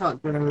wood,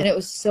 and it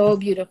was so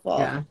beautiful.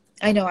 Yeah.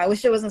 I know. I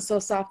wish it wasn't so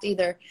soft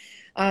either.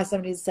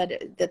 Somebody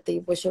said that they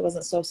wish it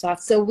wasn't so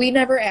soft. So we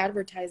never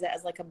advertise it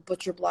as like a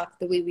butcher block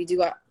the way we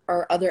do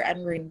our other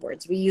end grain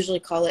boards. We usually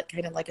call it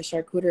kind of like a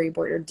charcuterie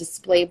board or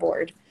display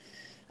board.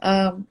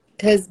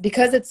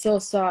 Because it's so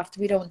soft,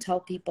 we don't tell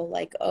people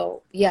like,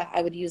 oh yeah,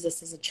 I would use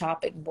this as a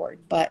chopping board.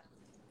 But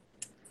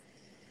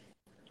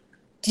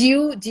do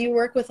you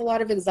work with a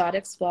lot of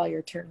exotics while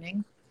you're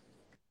turning?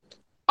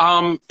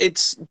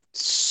 It's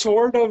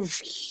sort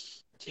of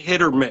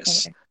hit or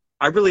miss. Okay.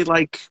 I really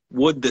like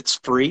wood that's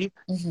free.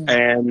 Mm-hmm.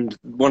 And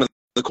one of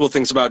the cool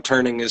things about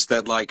turning is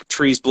that like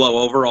trees blow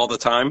over all the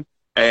time,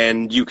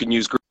 and you can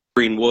use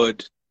green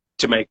wood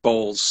to make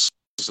bowls,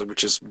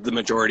 which is the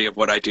majority of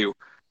what I do.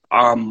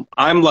 I'm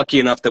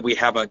lucky enough that we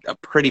have a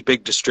pretty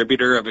big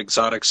distributor of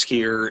exotics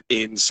here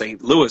in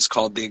St. Louis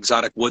called the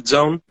Exotic Wood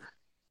Zone.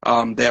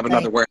 They have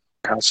another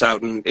warehouse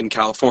out in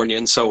California,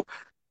 and so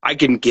I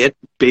can get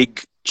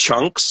big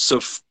chunks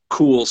of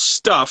cool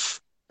stuff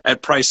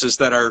at prices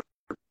that are,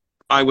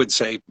 I would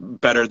say,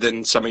 better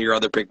than some of your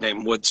other big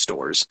name wood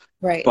stores.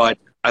 Right. But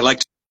I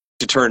like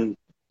to turn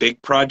big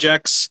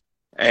projects,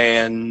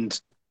 and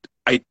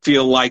I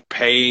feel like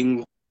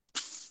paying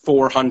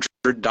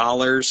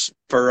 $400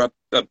 for a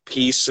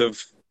piece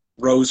of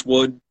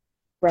rosewood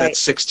that's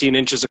 16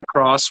 inches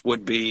across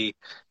would be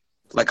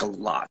like a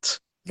lot.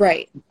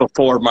 Right.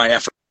 Before my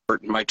effort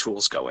and my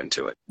tools go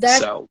into it.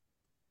 That's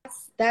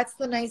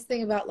the nice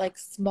thing about like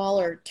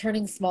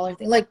turning smaller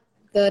things. Like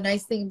the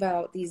nice thing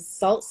about these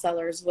salt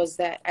cellars was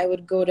that I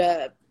would go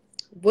to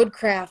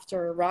Woodcraft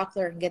or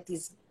Rockler and get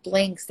these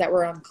blanks that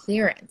were on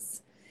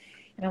clearance.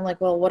 And I'm like,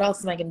 well, what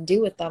else am I going to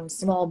do with them?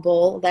 Small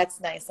bowl,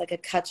 that's nice, like a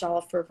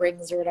catch-all for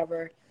rings or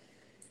whatever.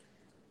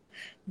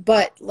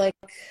 But like,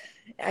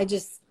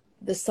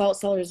 the salt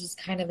cellars was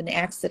kind of an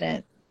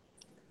accident.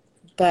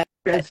 But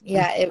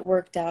yeah, it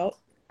worked out.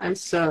 I'm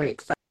so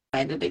excited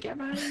to get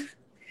mine.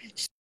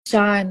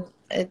 Sean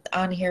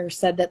on here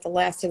said that the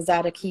last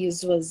exotic he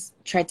used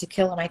tried to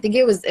kill him. I think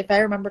it was, if I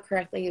remember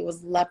correctly, it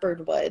was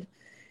leopard wood.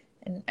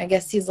 And I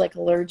guess he's like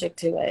allergic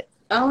to it.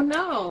 Oh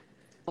no.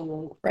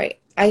 Right.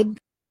 I'm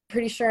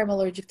pretty sure I'm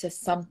allergic to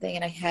something,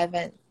 and I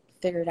haven't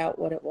figured out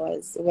what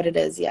it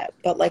is yet.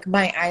 But like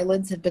my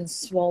eyelids have been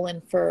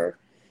swollen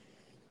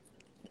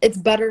it's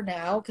better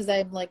now because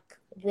I'm like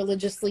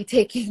religiously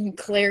taking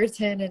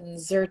Claritin and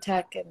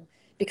Zyrtec, and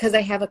because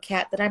I have a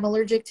cat that I'm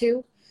allergic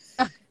to.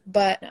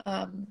 But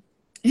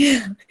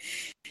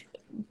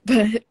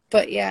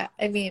but yeah,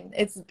 I mean,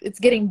 it's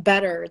getting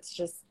better. It's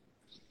just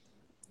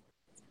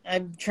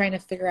I'm trying to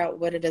figure out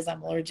what it is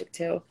I'm allergic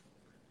to.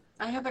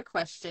 I have a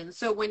question.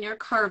 So when you're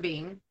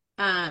carving,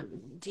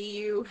 do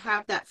you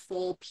have that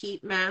full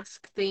peat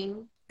mask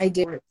thing? I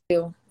do.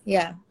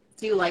 Yeah.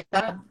 Do you like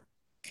that?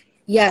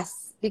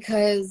 Yes,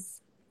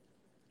 because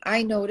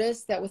I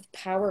noticed that with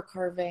power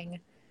carving,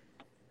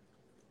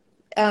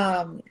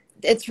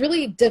 it's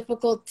really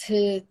difficult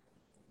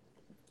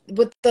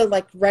with the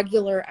like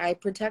regular eye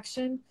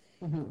protection.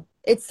 Mm-hmm.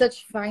 It's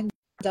such fine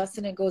dust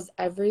and it goes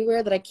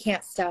everywhere that I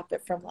can't stop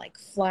it from like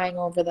flying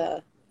over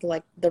the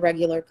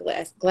regular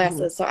glasses.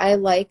 Mm-hmm. So I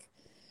like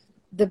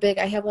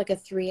I have like a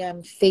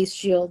 3M face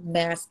shield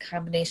mask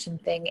combination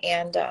thing,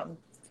 and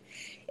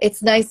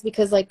it's nice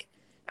because like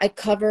it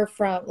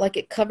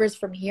covers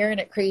from here and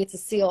it creates a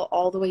seal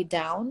all the way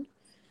down.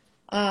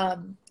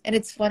 And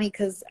it's funny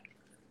because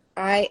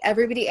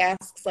everybody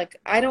asks, like,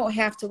 I don't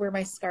have to wear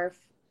my scarf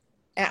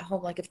at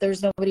home. Like if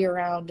there's nobody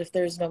around, if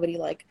there's nobody,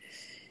 like,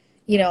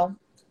 you know,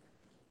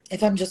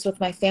 if I'm just with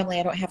my family,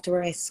 I don't have to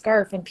wear my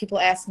scarf. And people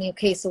ask me,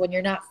 okay, so when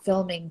you're not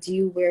filming, do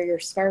you wear your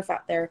scarf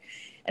out there?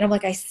 And I'm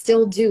like, I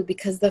still do,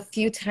 because the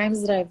few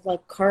times that I've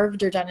like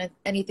carved or done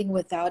anything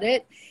without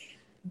it,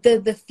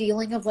 the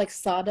feeling of like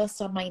sawdust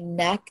on my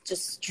neck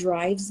just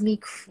drives me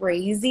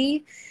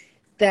crazy,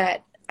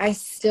 that I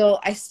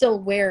still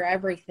wear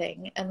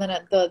everything, and then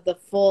the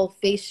full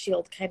face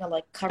shield kind of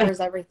like covers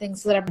everything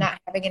so that I'm not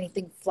having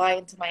anything fly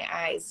into my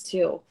eyes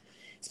too.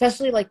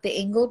 Especially like the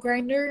angle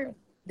grinder,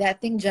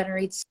 that thing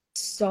generates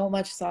so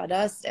much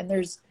sawdust, and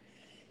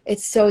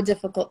it's so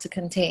difficult to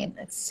contain.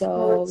 It's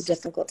so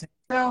difficult to.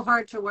 So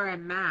hard to wear a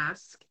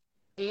mask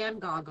and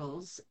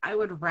goggles. I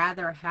would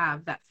rather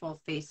have that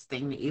full face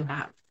thing that you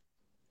have.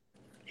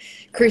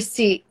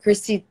 Christy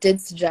did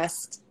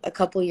suggest a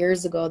couple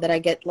years ago that I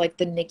get like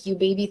the NICU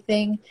baby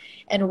thing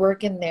and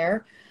work in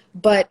there,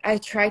 but I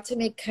tried to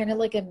make kind of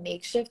like a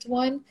makeshift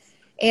one,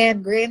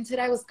 and granted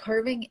I was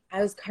carving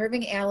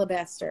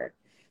alabaster,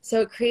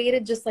 so it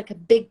created just like a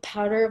big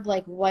powder of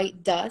like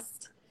white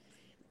dust,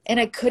 and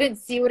I couldn't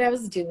see what I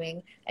was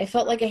doing. I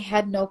felt like I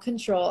had no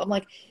control. I'm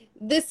like,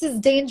 this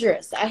is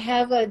dangerous. I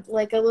have a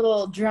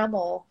little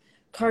Dremel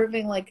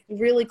carving like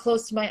really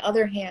close to my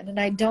other hand, and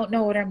I don't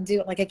know what I'm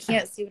doing. Like I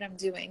can't see what I'm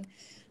doing.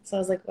 So I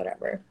was like,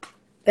 whatever.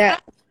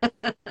 That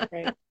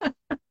right.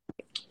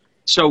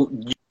 So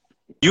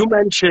you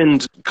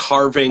mentioned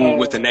carving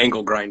with an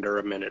angle grinder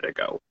a minute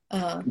ago.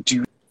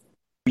 Do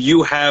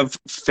you have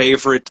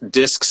favorite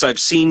discs? I've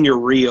seen your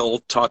reel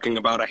talking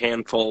about a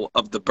handful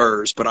of the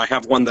burrs, but I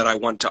have one that I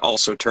want to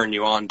also turn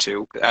you on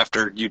to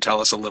after you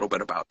tell us a little bit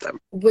about them.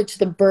 Which,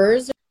 the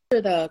burrs or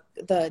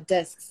the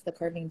discs, the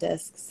carving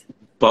discs?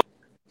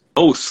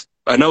 Both.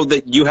 I know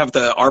that you have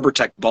the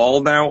Arbortech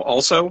ball now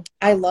also.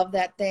 I love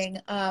that thing.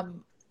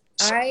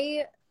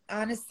 I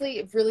honestly,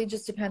 it really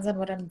just depends on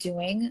what I'm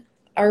doing.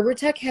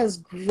 Arbortech has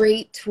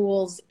great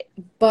tools,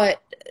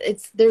 but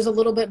there's a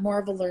little bit more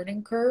of a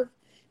learning curve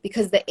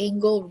because the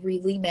angle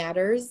really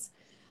matters.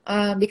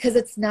 Because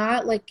it's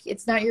not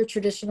your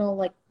traditional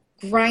like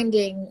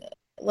grinding,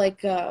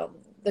 like the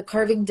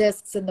carving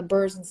discs and the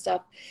burrs and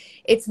stuff.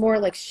 It's more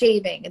like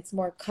shaving. It's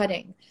more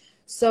cutting.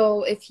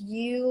 So if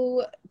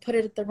you put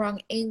it at the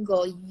wrong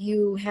angle,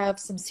 you have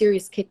some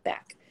serious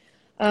kickback.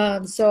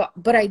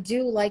 But I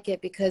do like it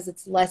because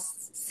it's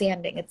less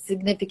sanding. It's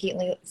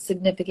significantly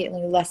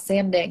less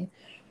sanding.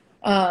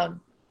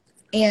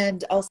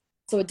 And also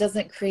it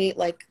doesn't create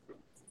like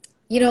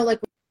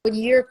when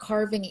you're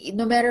carving,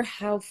 no matter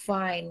how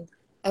fine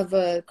of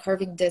a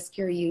carving disc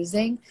you're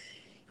using,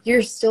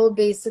 you're still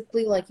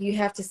basically like, you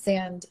have to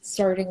sand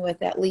starting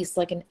with at least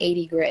like an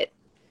 80 grit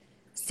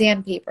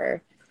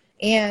sandpaper.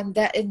 And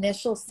that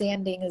initial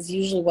sanding is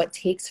usually what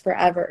takes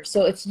forever.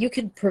 So if you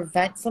can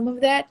prevent some of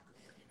that,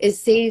 it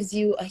saves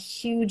you a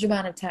huge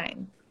amount of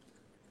time.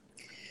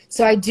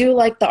 So I do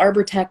like the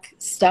Arbortech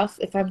stuff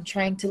if I'm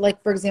trying to,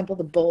 like, for example,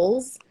 the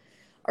bowls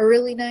are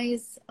really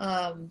nice.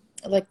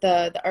 Like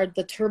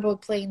the turbo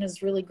plane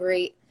is really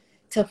great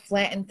to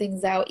flatten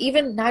things out.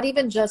 Not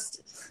even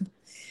just,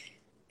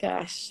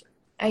 gosh,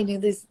 I knew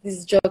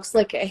these jokes.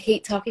 Like, I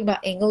hate talking about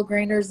angle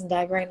grinders and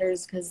die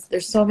grinders because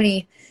there's so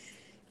many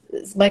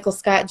Michael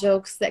Scott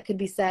jokes that could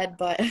be said,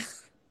 but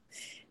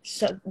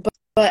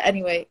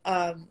anyway,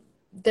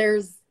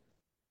 there's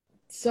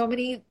so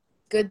many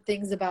good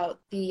things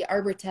about the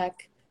Arbortech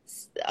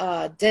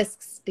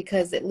discs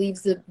because it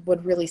leaves the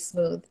wood really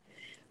smooth.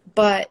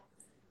 But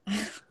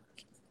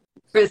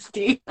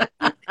Christy,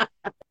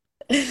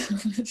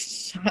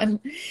 Sean,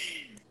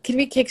 can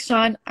we kick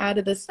Sean out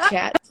of this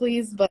chat,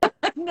 please? But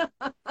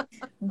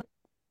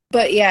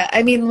yeah,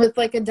 I mean, with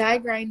like a die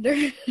grinder.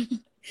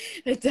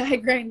 A die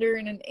grinder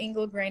and an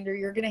angle grinder,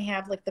 you're going to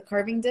have like the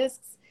carving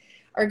discs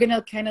are going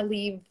to kind of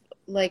leave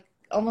like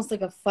almost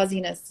like a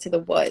fuzziness to the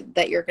wood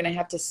that you're going to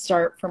have to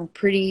start from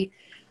pretty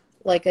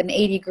like an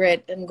 80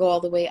 grit and go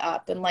all the way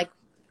up. And like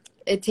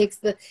I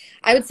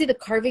would say the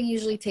carving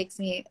usually takes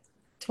me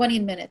 20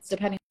 minutes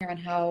depending on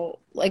how,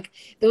 like,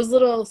 those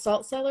little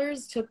salt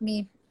cellars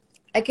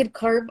I could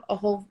carve a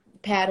whole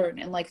pattern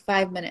in like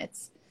 5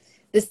 minutes.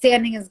 The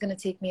sanding is going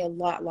to take me a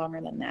lot longer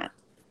than that.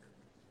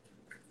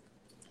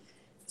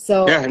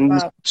 So, yeah,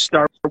 and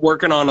start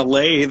working on a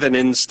lathe, and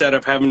instead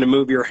of having to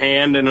move your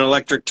hand and an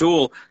electric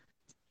tool,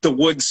 the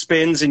wood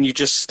spins and you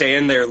just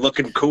stand there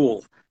looking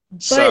cool.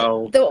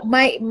 But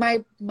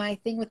my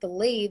thing with the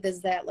lathe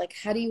is that, like,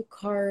 how do you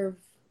carve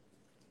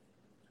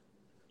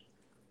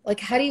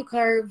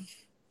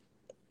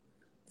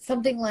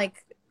something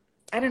like,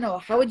 I don't know,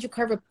 how would you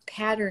carve a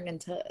pattern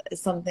into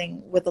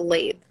something with a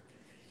lathe?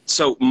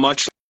 So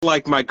much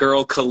like my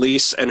girl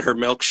Khalees and her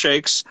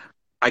milkshakes,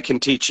 I can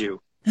teach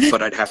you.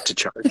 But I'd have to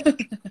charge.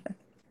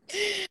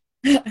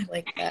 I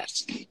like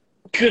that.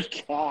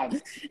 Good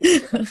God.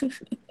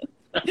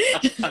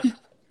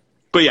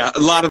 But yeah, a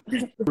lot of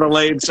the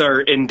lathes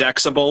are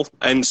indexable,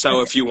 and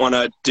so if you want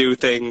to do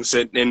things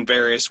in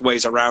various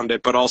ways around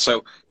it, but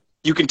also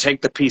you can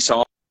take the piece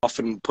off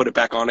and put it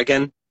back on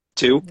again,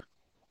 too,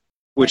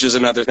 which is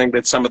another thing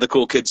that some of the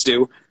cool kids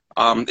do.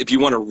 If you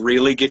want to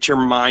really get your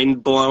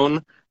mind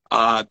blown,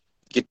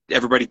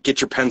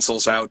 get your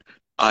pencils out.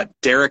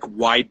 Derek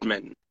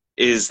Weidman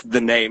is the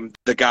name.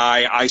 The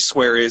guy, I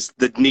swear, is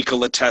the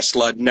Nikola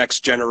Tesla next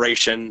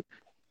generation,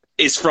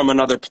 is from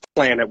another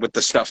planet with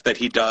the stuff that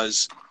he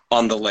does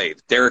on the lathe.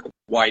 Derek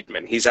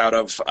Weidman. He's out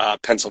of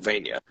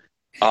Pennsylvania.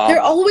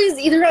 They're always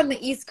either on the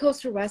East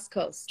Coast or West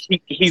Coast.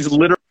 He's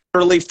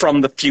literally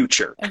from the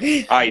future.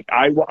 Okay.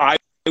 I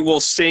will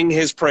sing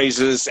his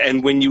praises,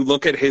 and when you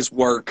look at his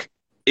work,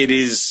 it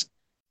is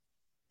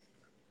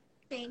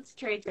Thanks,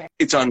 Trey.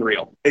 it's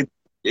unreal. It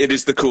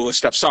is the coolest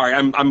stuff. Sorry,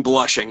 I'm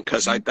blushing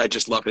because I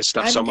just love his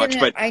stuff so much.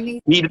 But I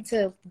need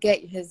to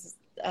get his.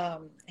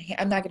 I'm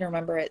not gonna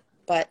remember it,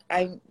 but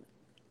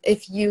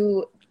if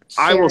you.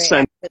 I will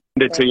send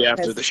it to you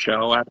after the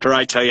show, after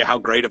I tell you how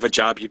great of a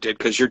job you did,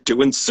 because you're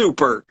doing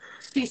super.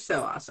 She's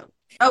so awesome.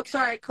 Oh,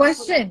 sorry.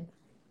 Question.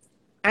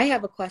 I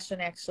have a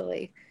question,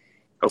 actually.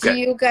 Okay. Do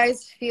you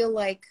guys feel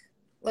like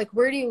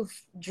where do you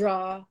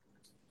draw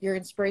your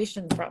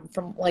inspiration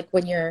from like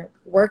when you're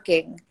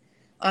working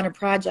on a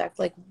project?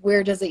 Like,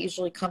 where does it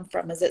usually come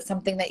from? Is it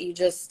something that you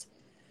just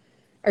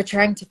are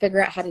trying to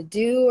figure out how to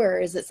do, or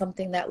is it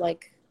something that,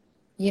 like,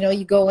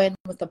 you go in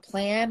with a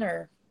plan?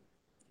 Or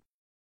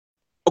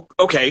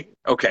Okay.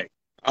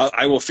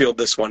 I will field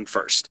this one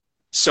first.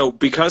 So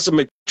because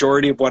the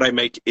majority of what I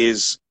make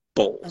is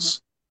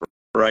bowls,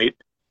 right?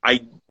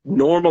 I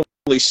normally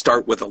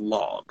start with a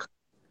log,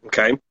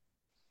 okay?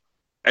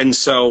 And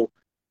so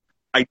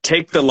I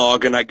take the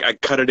log and I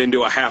cut it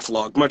into a half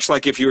log, much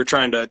like if you were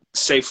trying to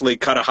safely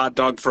cut a hot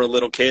dog for a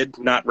little kid,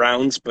 not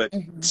rounds, but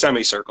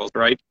semicircles,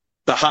 right?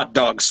 The hot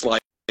dog slice,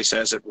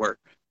 as it were.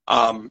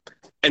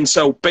 And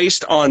so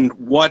based on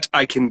what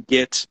I can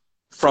get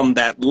from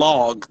that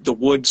log, the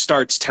wood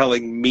starts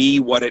telling me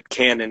what it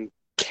can and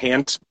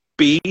can't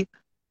be.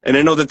 And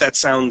I know that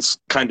sounds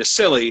kind of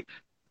silly,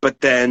 but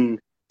then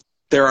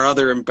there are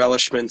other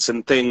embellishments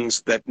and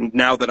things that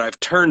now that I've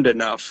turned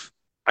enough,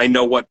 I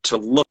know what to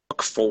look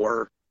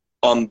for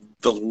on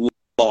the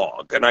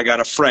log. And I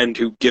got a friend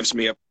who gives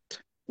me a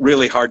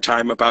really hard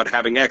time about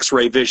having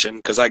X-ray vision,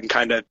 because I can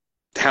kind of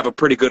have a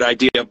pretty good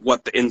idea of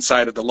what the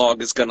inside of the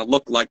log is going to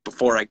look like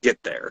before I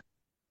get there.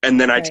 And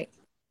then I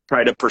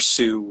try to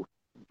pursue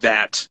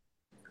that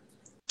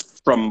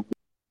from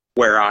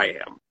where I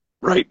am,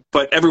 right?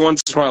 But every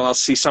once in a while I'll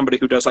see somebody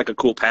who does like a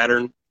cool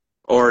pattern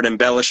or an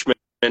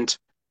embellishment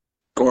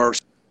or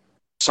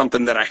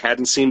something that I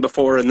hadn't seen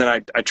before, and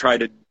then I try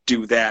to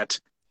do that,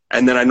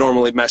 and then I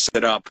normally mess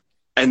it up,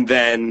 and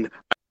then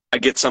I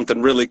get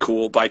something really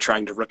cool by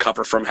trying to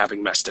recover from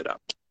having messed it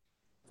up.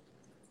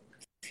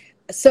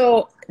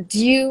 So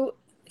do you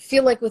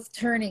feel like with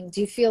turning,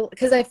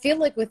 because I feel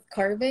like with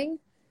carving,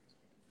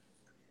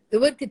 the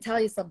wood could tell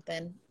you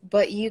something,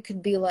 but you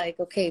could be like,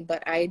 okay,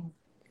 but I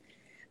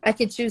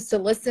could choose to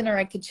listen, or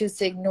I could choose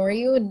to ignore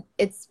you. And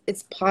it's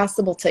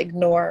possible to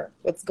ignore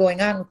what's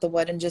going on with the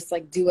wood and just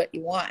like do what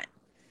you want.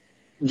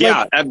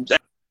 Yeah,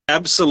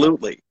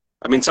 absolutely.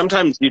 I mean,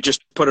 sometimes you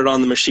just put it on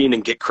the machine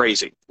and get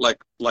crazy.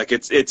 Like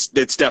it's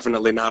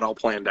definitely not all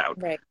planned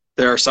out. Right.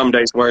 There are some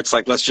days where it's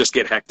like, let's just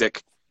get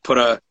hectic,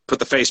 put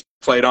the face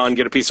plate on,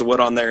 get a piece of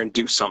wood on there and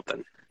do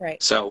something.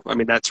 Right. So, I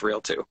mean, that's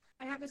real too.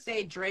 I have to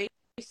say, Dre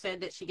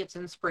said that she gets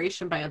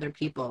inspiration by other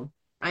people.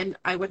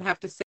 I would have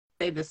to say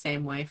the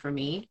same way for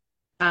me.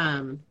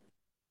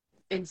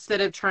 Instead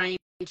of trying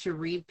to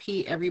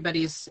repeat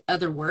everybody's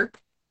other work,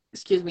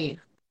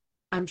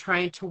 I'm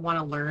trying to want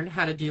to learn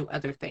how to do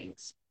other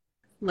things,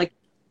 like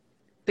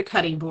the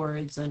cutting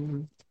boards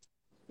and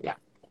yeah.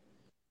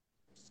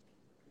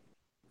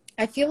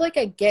 I feel like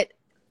I get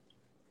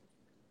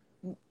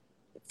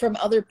from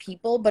other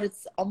people, but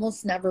it's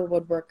almost never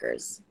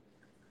woodworkers.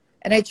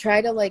 And I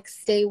try to like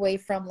stay away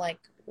from like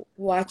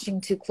watching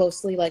too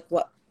closely, like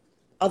what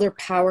other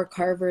power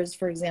carvers,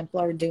 for example,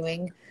 are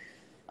doing.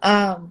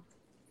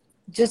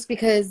 Just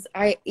because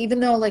even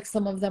though like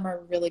some of them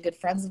are really good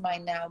friends of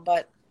mine now,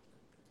 but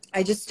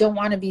I just don't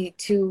want to be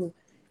too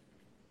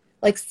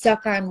like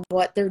stuck on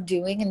what they're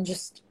doing and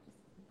just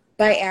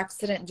by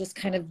accident just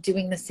kind of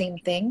doing the same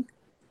thing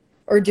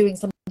or doing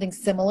something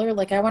similar.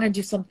 Like I want to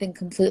do something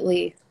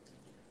completely,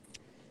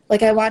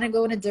 like I want to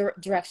go in a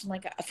direction.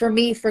 Like for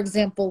me, for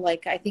example,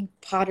 like I think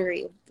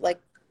pottery,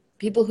 like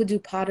people who do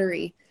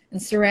pottery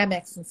and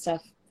ceramics and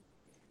stuff,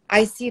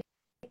 I see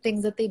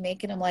things that they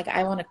make and I'm like,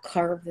 I want to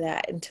carve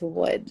that into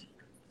wood.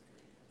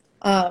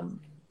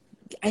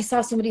 I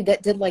saw somebody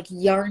that did like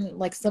yarn,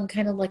 like some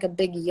kind of like a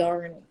big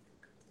yarn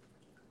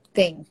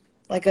thing,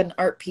 like an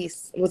art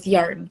piece with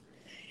yarn.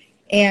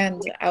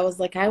 And I was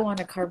like, I want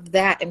to carve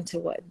that into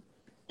wood,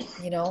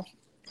 you know?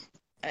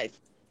 Is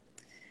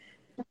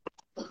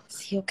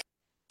he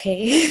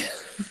okay?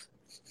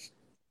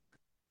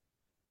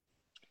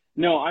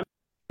 No,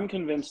 I'm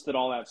convinced that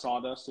all that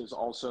sawdust is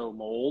also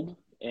mold,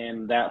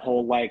 and that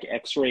whole like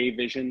X-ray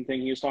vision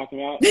thing he was talking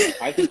about.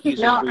 I think he's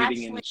just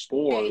breathing in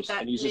spores,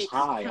 and he's just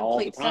high all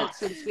the time.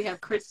 Since we have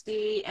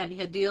Christy and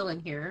Hadil in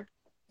here,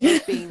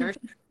 being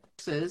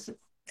nurses,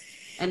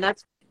 and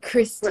that's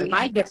Christy. what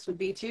my guess would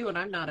be too. And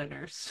I'm not a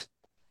nurse.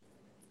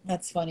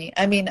 That's funny.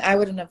 I mean, I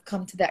wouldn't have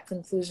come to that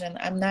conclusion.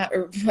 I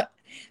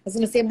was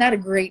going to say I'm not a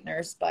great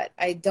nurse, but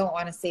I don't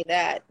want to say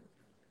that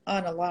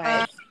on a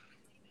live.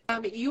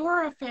 You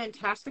are a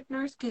fantastic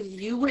nurse because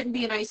you wouldn't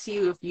be in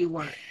ICU if you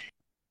weren't.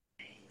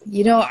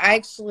 You know, I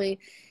actually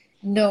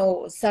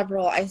know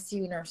several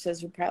ICU nurses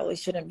who probably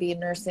shouldn't be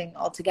nursing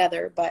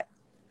altogether, but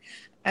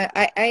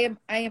I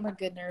am a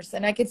good nurse,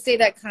 and I could say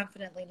that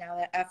confidently now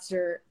that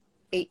after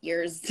 8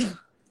 years.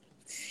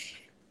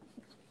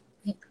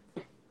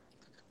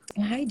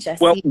 Hi,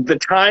 Jesse. Well, the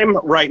time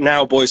right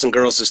now, boys and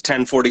girls, is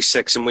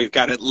 10:46, and we've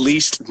got at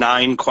least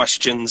 9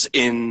 questions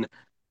in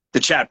the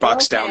chat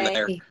box down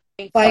there.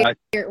 Fire,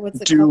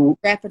 what's it called?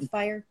 Rapid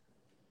fire?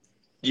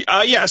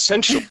 Yeah,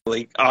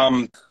 essentially.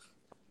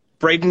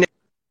 Braden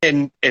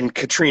and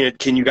Katrina,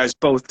 can you guys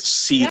both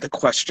see the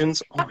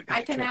questions? Oh my God,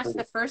 I can ask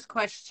the first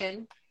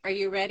question. Are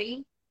you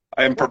ready?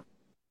 I am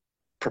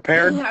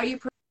prepared. Are you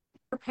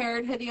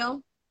prepared,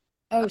 Hadiel?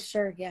 Oh,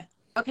 sure, yeah.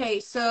 Okay,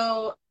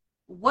 so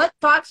what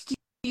thoughts do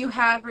you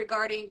have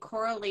regarding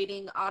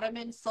correlating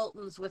Ottoman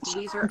sultans with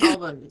Weezer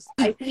albums?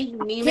 I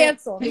think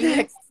Cancel.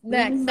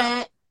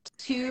 Next.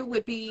 2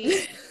 would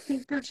be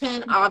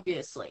Pinkerton,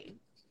 obviously.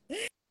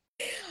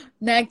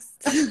 Next.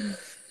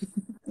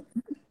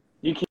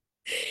 You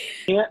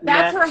can't.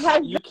 That's her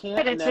head. You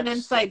can't. It's an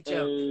inside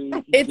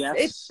joke.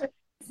 It's.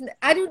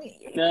 I don't.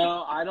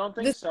 No, I don't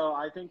think so.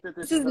 I think that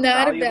this is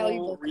not a a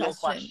valuable real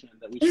question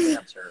that we should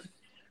answer.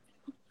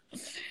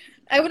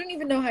 I wouldn't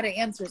even know how to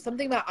answer.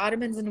 Something about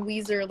Ottomans and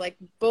Weezer, like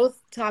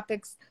both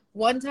topics.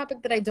 One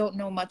topic that I don't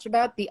know much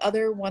about, the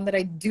other one that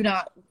I do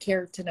not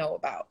care to know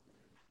about.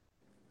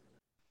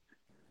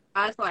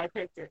 That's why I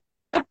picked it.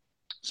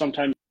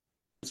 Sometimes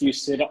you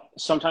sit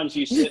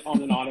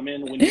on an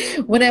ottoman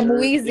when I'm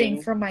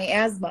wheezing from my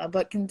asthma,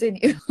 but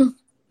continue.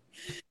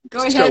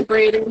 Go ahead,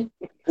 Braden.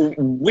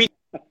 We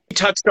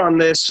touched on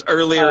this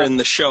earlier in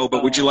the show,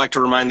 but would you like to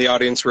remind the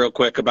audience real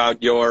quick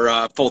about your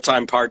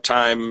full-time,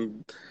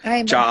 part-time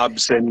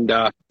jobs and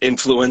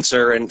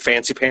influencer and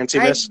fancy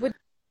pantsiness? I would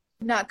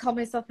not call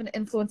myself an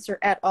influencer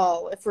at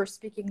all, if we're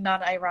speaking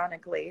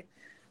non-ironically.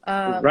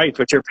 Right,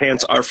 but your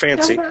pants are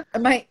fancy.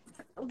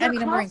 I'm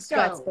wearing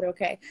sweats, but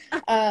okay.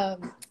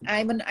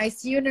 I'm an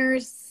ICU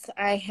nurse.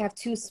 I have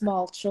 2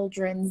 small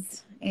children,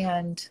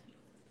 and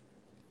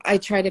I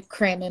try to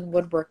cram in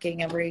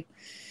woodworking every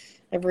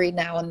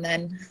now and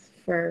then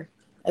for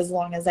as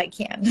long as I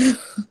can.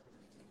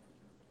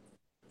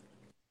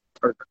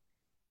 I'm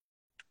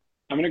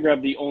going to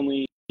grab the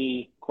only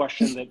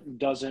question that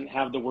doesn't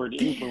have the word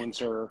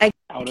influencer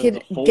out of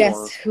the 4.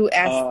 Guess who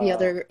asked the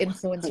other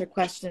influencer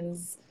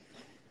questions.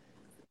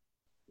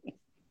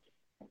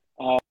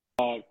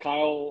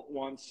 Kyle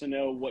wants to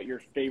know what your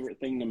favorite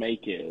thing to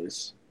make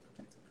is.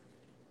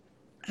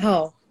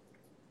 Oh,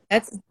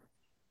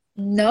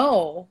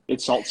 no.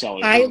 It's salt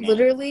celery. I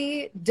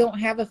literally don't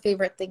have a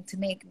favorite thing to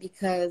make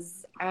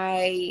because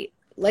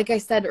like I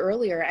said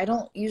earlier, I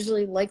don't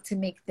usually like to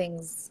make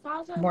things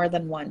more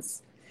than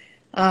once.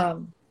 I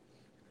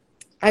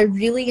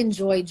really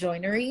enjoy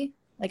joinery.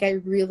 Like I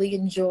really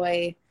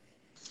enjoy,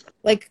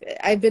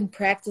 I've been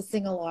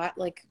practicing a lot.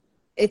 Like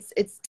it's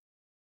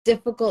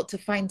difficult to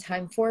find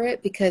time for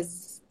it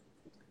because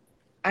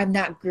I'm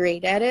not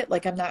great at it.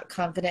 Like I'm not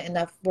confident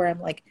enough where I'm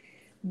like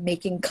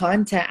making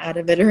content out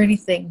of it or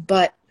anything,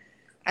 but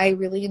I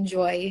really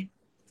enjoy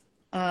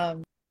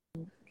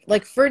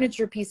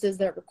furniture pieces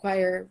that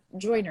require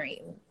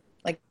joinery,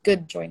 like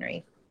good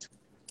joinery.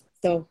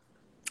 So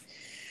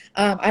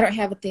I don't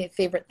have a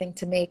favorite thing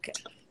to make.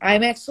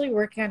 I'm actually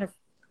working on a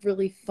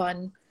really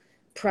fun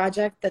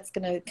project that's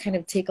going to kind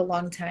of take a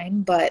long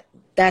time, but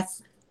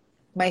that's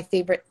my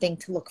favorite thing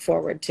to look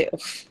forward to.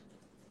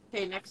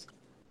 Okay, next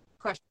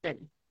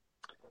question.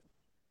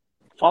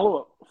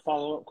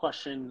 Follow-up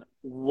question.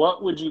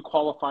 What would you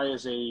qualify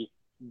as a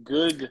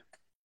good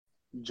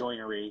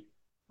joinery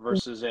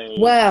versus a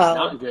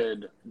not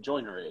good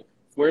joinery?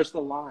 Where's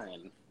the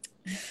line?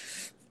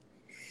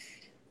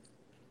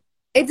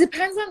 It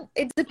depends on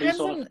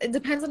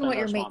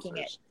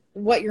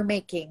what you're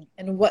making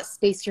and what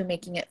space you're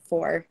making it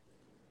for.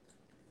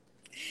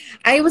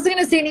 I wasn't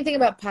going to say anything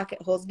about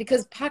pocket holes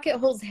because pocket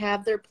holes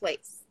have their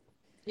place.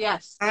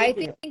 Yes. I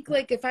think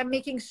if I'm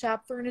making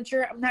shop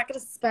furniture, I'm not going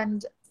to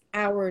spend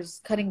hours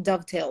cutting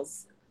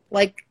dovetails.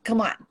 Like, come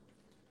on.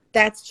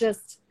 That's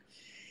just,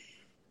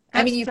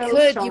 you could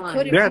if you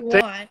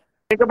want.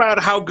 Think about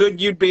how good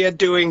you'd be at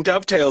doing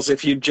dovetails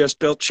if you just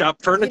built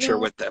shop furniture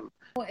with them.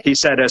 He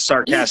said as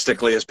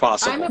sarcastically as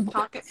possible. I'm a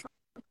pocket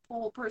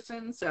hole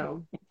person,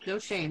 so no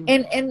shame.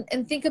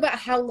 And think about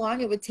how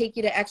long it would take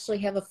you to actually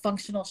have a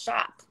functional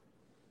shop,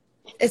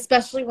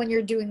 especially when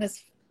you're doing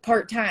this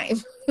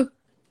part-time.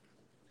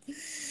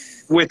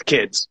 With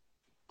kids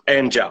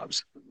and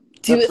jobs.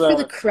 Do it for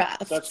the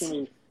craft. That's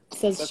going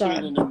to be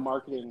the new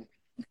marketing.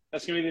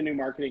 That's going to be the new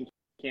marketing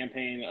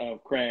campaign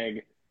of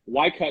Craig.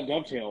 Why cut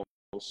dovetails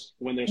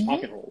when there's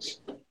pocket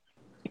holes?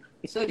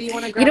 So do you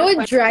want to? You know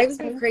what drives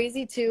me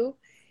crazy too?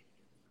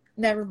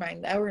 Never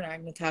mind. We're not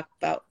going to talk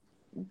about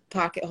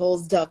pocket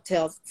holes,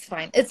 dovetails. It's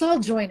fine. It's all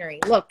joinery.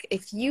 Look,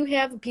 if you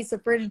have a piece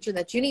of furniture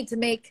that you need to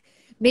make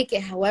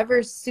it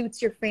however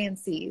suits your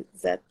fancy.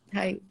 Is that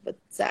how you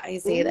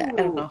say that? I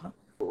don't know.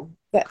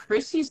 But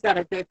Chrissy's got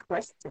a good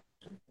question.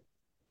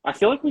 I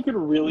feel like we could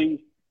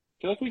really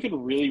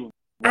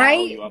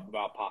rile you up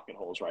about pocket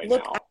holes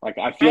now. Like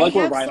I feel like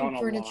we're right on a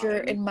line. I have some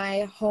furniture in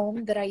my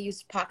home that I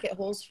use pocket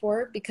holes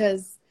for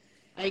because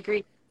I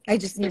agree. I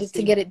just needed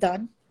to get it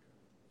done.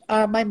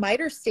 My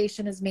miter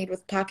station is made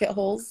with pocket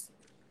holes.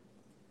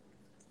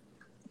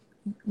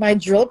 My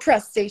drill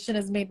press station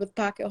is made with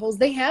pocket holes.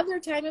 They have their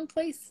time and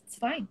place. It's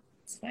fine.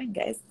 It's fine,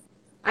 guys.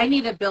 I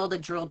need to build a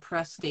drill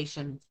press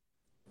station.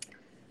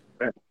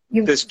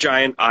 This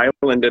giant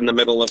island in the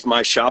middle of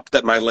my shop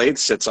that my lathe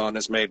sits on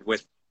is made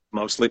with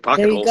mostly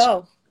pocket holes. There you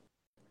go.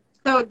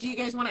 So do you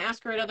guys want to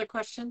ask her another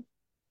question?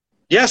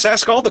 Yes,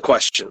 ask all the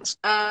questions.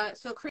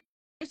 So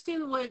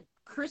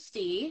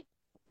Christy,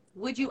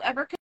 would you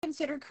ever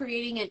consider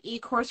creating an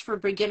e-course for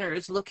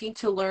beginners looking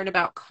to learn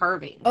about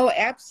carving? Oh,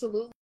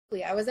 absolutely.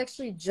 I was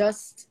actually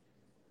just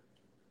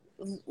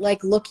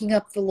like looking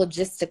up the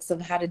logistics of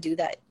how to do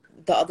that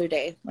the other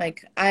day.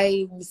 Like,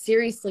 I'm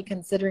seriously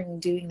considering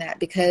doing that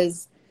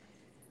because,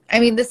 I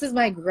mean, this is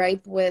my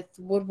gripe with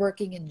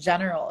woodworking in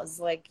general, is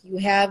like you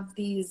have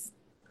these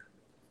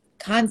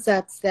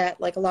concepts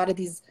that like a lot of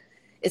these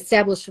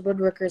established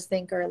woodworkers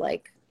think are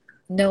like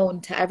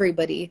known to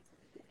everybody.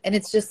 And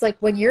it's just like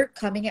when you're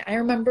coming at, I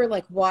remember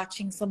like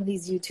watching some of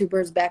these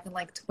YouTubers back in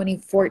like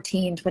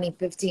 2014,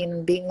 2015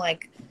 and being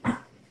like,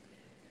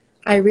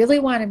 I really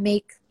want to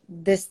make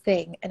this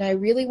thing and I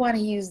really want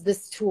to use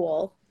this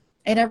tool.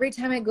 And every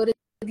time I go to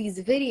these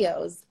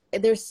videos,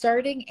 they're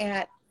starting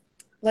at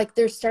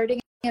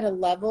a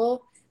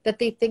level that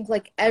they think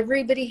like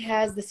everybody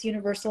has this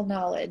universal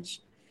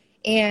knowledge.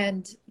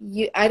 And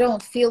I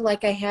don't feel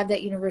like I have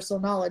that universal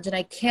knowledge, and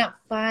I can't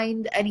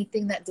find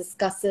anything that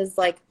discusses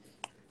like,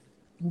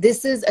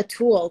 this is a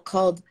tool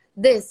called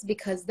this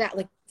because that,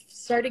 like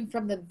starting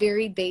from the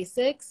very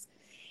basics.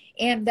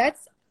 And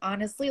that's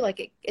honestly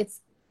like,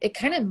 it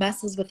kind of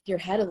messes with your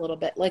head a little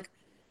bit. Like,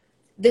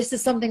 this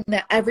is something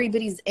that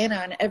everybody's in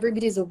on,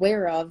 everybody's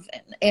aware of.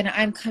 And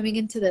I'm coming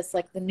into this,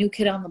 like the new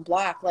kid on the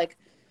block. Like,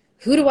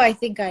 who do I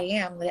think I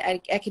am that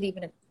I could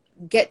even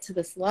get to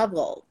this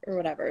level or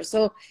whatever?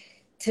 So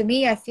to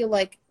me, I feel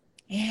like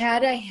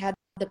had I had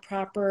the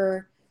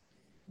proper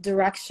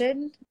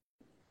direction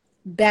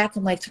back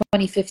in like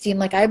 2015,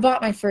 like I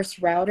bought my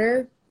first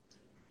router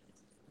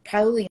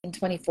probably in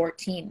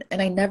 2014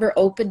 and I never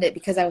opened it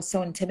because I was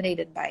so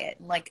intimidated by it.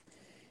 And like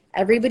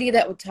everybody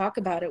that would talk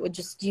about it would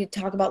just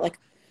talk about like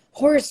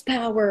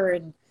horsepower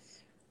and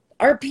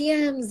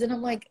RPMs. And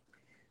I'm like,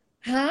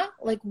 huh?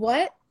 Like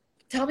what?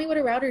 Tell me what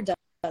a router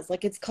does.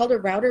 Like, it's called a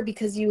router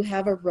because you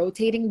have a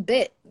rotating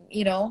bit,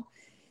 you know,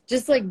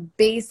 just like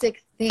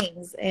basic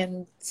things.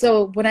 And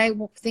so when I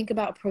think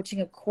about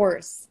approaching a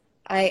course,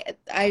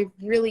 I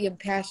really am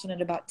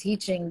passionate about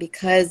teaching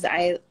because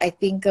I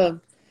think,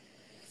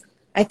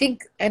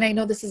 and I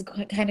know this is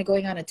kind of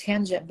going on a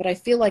tangent, but I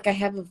feel like I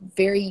have a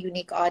very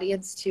unique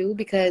audience too,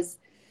 because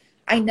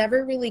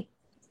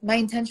my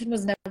intention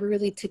was never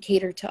really to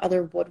cater to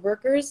other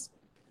woodworkers.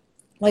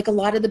 Like a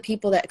lot of the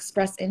people that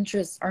express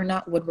interest are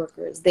not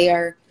woodworkers. They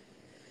are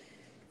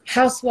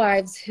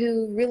housewives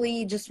who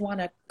really just want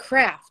to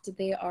craft.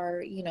 They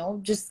are, you know,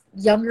 just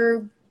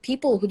younger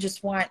people who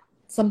just want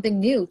something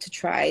new to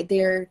try.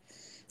 They're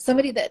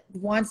somebody that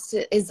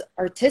is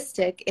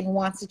artistic and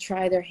wants to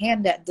try their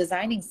hand at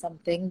designing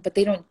something, but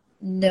they don't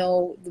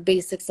know the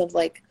basics of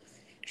like,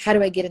 how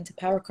do I get into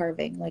power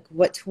carving? Like,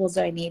 what tools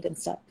do I need and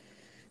stuff?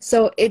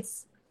 So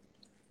it's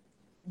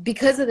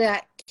because of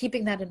that,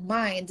 keeping that in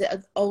mind,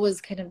 it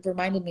always kind of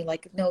reminded me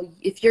like, no,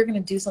 if you're going to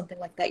do something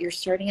like that, you're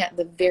starting at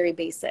the very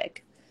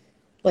basic,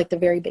 like the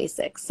very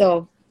basic.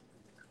 So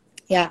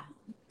yeah,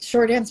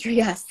 short answer,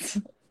 yes.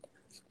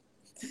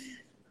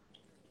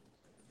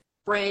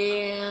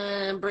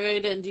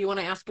 Braden, do you want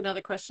to ask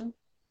another question?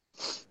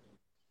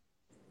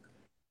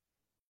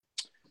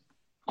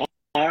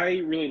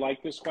 I really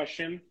like this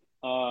question.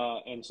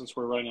 And since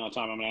we're running out of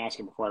time, I'm going to ask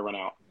it before I run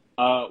out.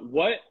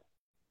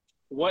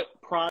 What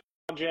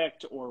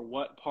project or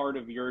what part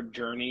of your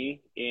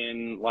journey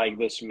in like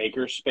this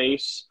maker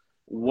space,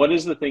 what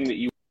is the thing that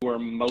you are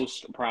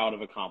most proud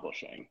of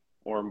accomplishing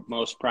or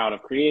most proud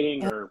of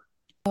creating? Or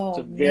it's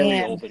a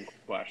very open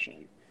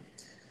question.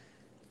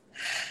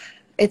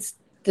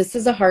 This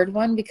is a hard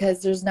one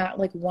because there's not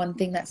like one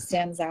thing that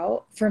stands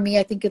out. For me,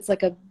 I think it's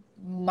like a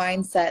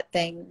mindset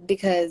thing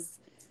because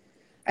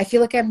I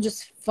feel like I'm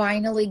just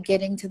finally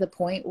getting to the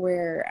point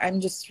where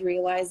I'm just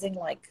realizing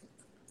like,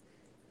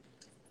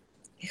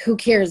 who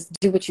cares?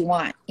 Do what you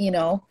want, you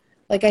know?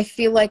 Like, I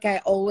feel like I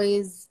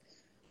always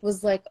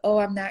was like, oh,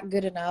 I'm not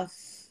good enough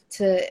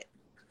to,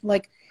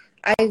 like,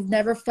 I've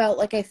never felt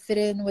like I fit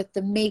in with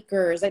the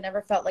makers. I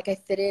never felt like I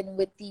fit in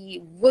with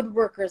the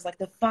woodworkers, like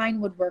the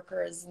fine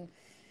woodworkers, and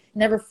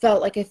never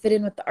felt like I fit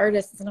in with the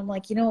artists. And I'm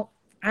like, you know,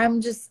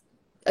 I'm just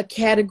a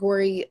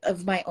category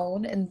of my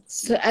own. And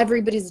so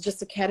everybody's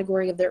just a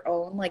category of their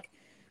own. Like,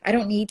 I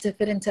don't need to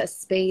fit into a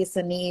space,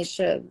 a niche,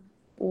 a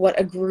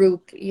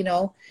group, you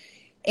know?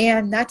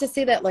 And not to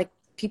say that like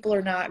people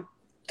are not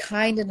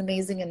kind and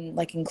amazing and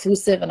like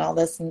inclusive and all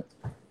this. And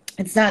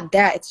it's not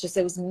that. It's just,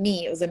 it was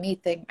me. It was a me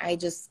thing.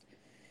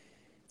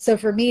 So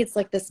for me, it's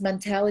like this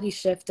mentality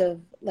shift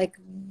of like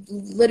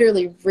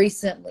literally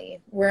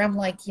recently where I'm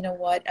like, you know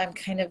what, I'm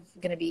kind of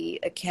going to be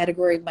a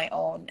category of my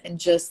own and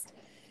just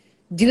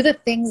do the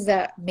things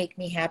that make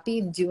me happy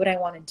and do what I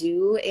want to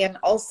do. And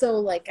also,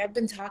 like, I've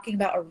been talking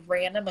about a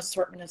random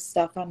assortment of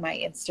stuff on my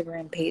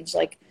Instagram page.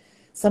 Like,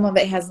 some of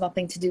it has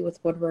nothing to do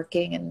with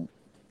woodworking, and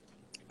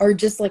or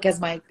just like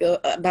as my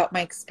about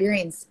my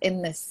experience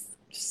in this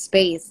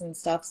space and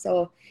stuff.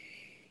 So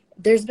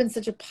there's been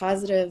such a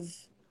positive,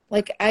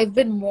 like, I've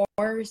been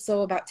more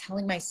so about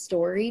telling my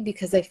story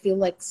because I feel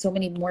like so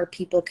many more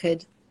people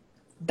could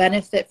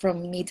benefit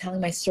from me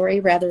telling my story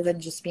rather than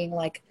just being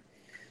like,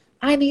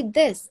 I need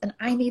this and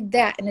I need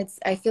that. And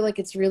I feel like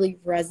it's really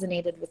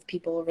resonated with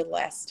people over the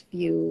last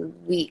few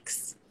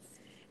weeks.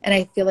 And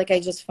I feel like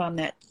I just found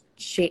that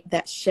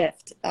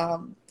shift.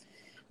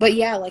 But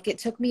yeah, like, it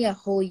took me a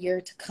whole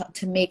year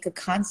to make a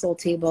console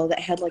table that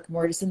had like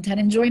mortise and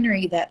tenon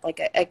joinery that like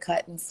I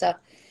cut and stuff.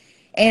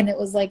 And it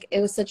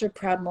was such a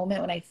proud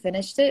moment when I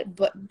finished it.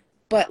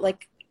 But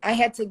like, I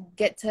had to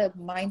get to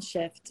mind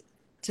shift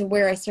to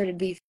where I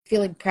started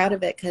feeling proud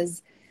of it,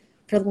 because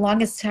for the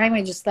longest time,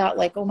 I just thought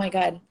like, oh my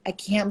God, I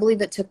can't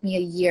believe it took me a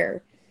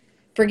year.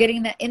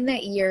 Forgetting that in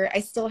that year,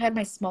 I still had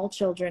my small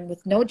children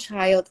with no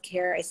child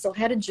care. I still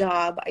had a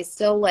job. I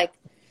still like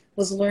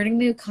was learning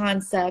new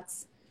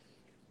concepts.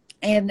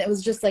 And it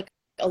was just like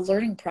a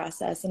learning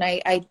process. And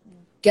I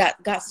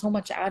got so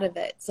much out of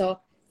it. So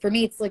for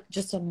me, it's like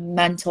just a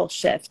mental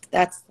shift.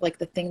 That's like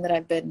the thing that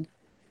I've been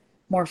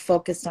more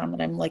focused on,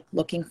 that I'm like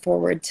looking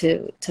forward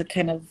to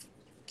kind of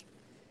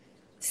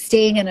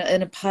staying in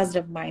a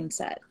positive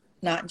mindset.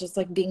 Not just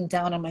like being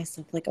down on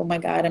myself, like, oh my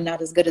God, I'm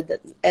not as good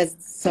at as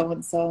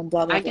so-and-so and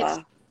blah, blah, blah. I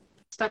get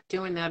stuck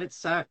doing that. It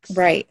sucks.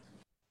 Right.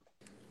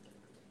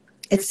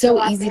 It's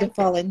so easy to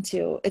fall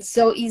into. It's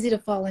so easy to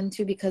fall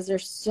into because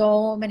there's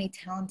so many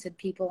talented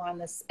people on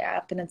this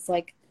app. And it's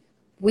like,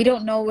 we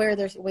don't know where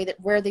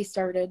they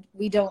started.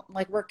 We don't,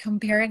 like, we're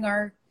comparing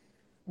our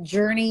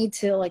journey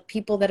to like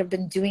people that have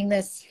been doing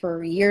this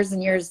for years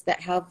and years that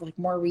have like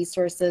more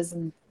resources.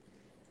 And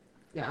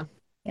yeah.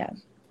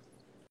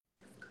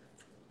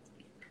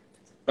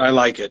 I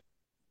like it.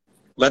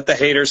 Let the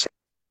haters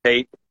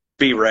hate.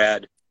 Be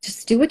rad.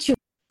 Just do what you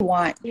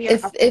want. Yeah.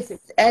 If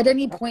at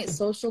any point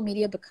social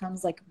media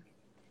becomes like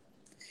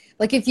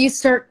if you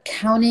start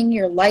counting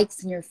your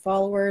likes and your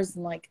followers,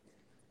 and like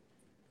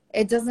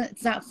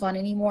it's not fun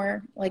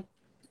anymore. Like,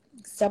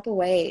 step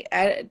away.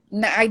 I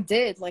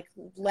did, like,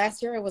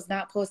 last year I was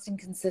not posting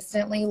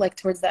consistently, like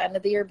towards the end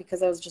of the year,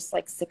 because I was just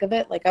like sick of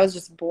it. Like, I was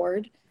just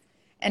bored.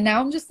 And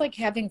now I'm just like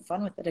having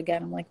fun with it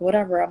again. I'm like,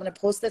 whatever, I'm going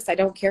to post this. I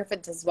don't care if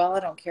it does well.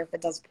 I don't care if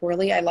it does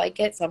poorly. I like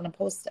it, so I'm going to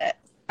post it.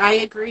 I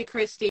agree,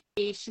 Christy.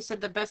 She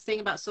said the best thing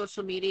about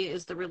social media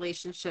is the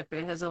relationship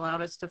it has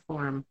allowed us to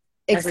form.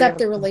 Except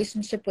the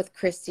relationship with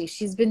Christy.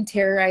 She's been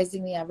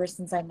terrorizing me ever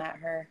since I met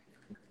her.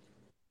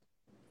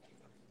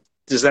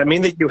 Does that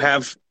mean that you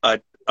have a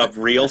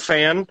real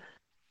fan?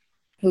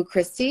 Who,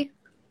 Christy?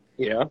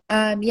 Yeah.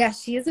 Yeah,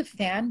 she is a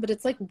fan, but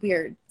it's like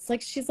weird. It's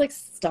like she's like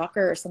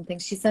stalker or something.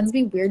 She sends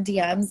me weird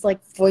DMs,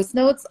 like voice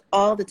notes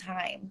all the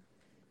time.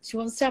 She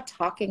won't stop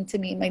talking to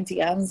me in my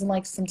DMs, and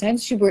like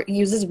sometimes she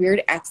uses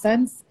weird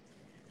accents.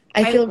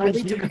 I feel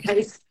really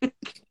nice.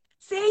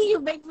 Say, you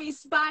make me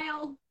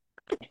smile.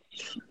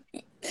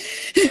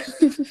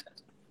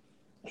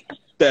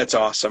 That's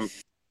awesome.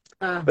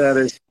 That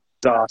is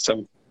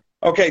awesome.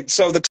 Okay,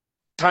 so the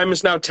time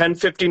is now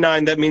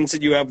 10:59. That means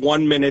that you have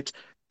 1 minute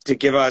to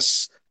give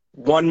us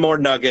one more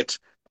nugget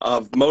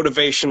of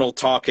motivational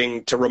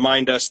talking to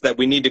remind us that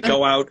we need to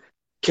go out,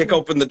 kick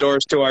open the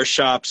doors to our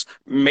shops,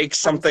 make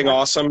something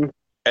awesome,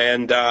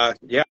 and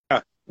yeah,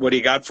 what do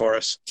you got for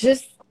us?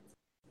 Just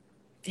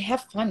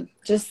have fun.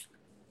 Just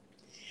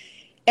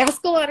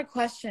ask a lot of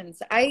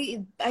questions.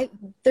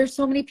 There's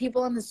so many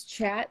people in this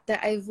chat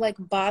that I've like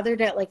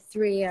bothered at like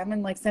 3 a.m.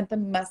 and like sent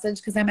them a message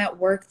because I'm at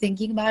work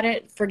thinking about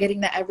it,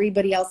 forgetting that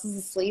everybody else is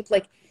asleep.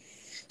 Like,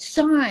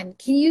 Sean,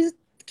 can you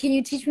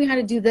teach me how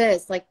to do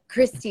this? Like,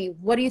 Christy,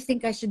 what do you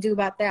think I should do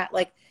about that?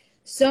 Like,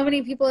 so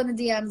many people in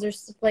the DMs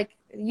are like,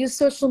 use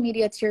social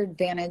media to your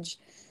advantage.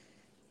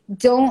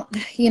 Don't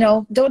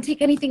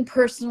take anything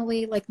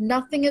personally. Like,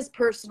 nothing is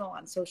personal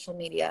on social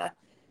media.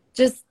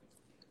 Just,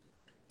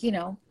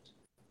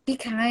 be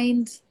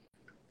kind.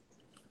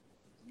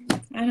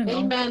 I don't know.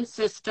 Amen,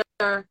 sister.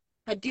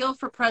 A deal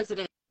for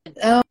president.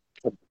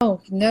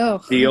 Oh,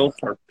 no. Deal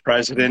for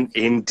president,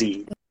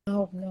 indeed.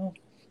 Oh, no.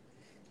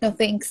 No,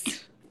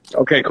 thanks.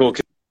 Okay, cool,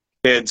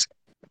 kids.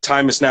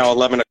 Time is now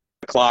 11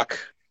 o'clock.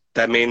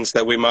 That means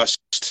that we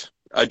must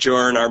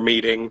adjourn our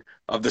meeting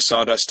of the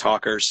Sawdust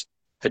Talkers.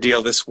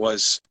 Hadil, this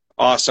was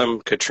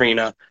awesome.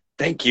 Katrina,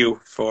 thank you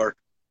for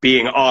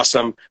being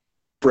awesome.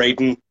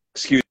 Braden,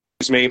 excuse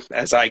me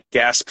as I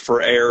gasp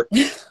for air.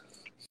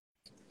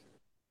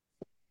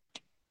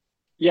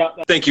 Yeah.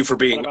 Thank you for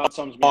being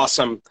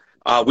awesome.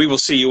 We will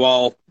see you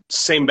all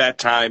same bad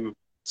time,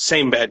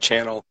 same bad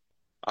channel.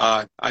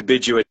 I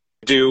bid you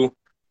adieu.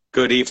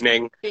 Good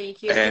evening.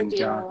 Thank you. And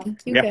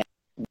thank you,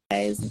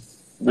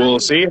 guys. We'll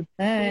see you.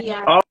 Bye.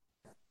 Yeah.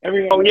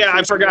 Oh yeah,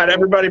 I forgot.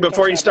 Everybody,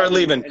 before you start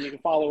leaving, and you can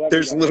follow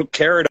there's a little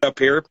carrot up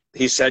here.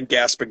 He said,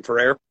 gasping for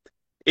air.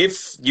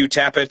 If you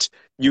tap it,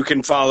 you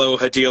can follow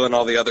Hadil and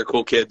all the other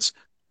cool kids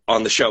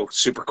on the show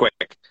super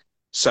quick.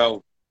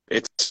 So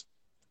it's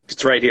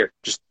right here.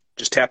 Just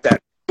tap that.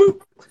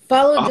 Boop.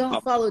 Follow,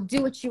 don't follow.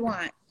 Do what you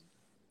want.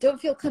 Don't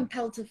feel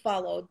compelled to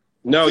follow.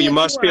 No, Do you what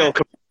must you feel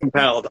want.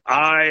 compelled.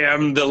 I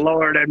am the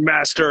Lord and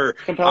Master.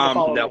 Compelled to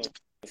follow No,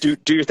 me.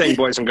 do your thing,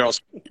 boys and girls.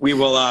 We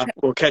will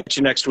we'll catch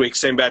you next week.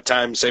 Same bad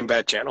time, same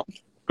bad channel.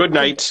 Good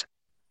night.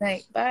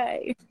 Night.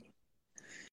 Bye.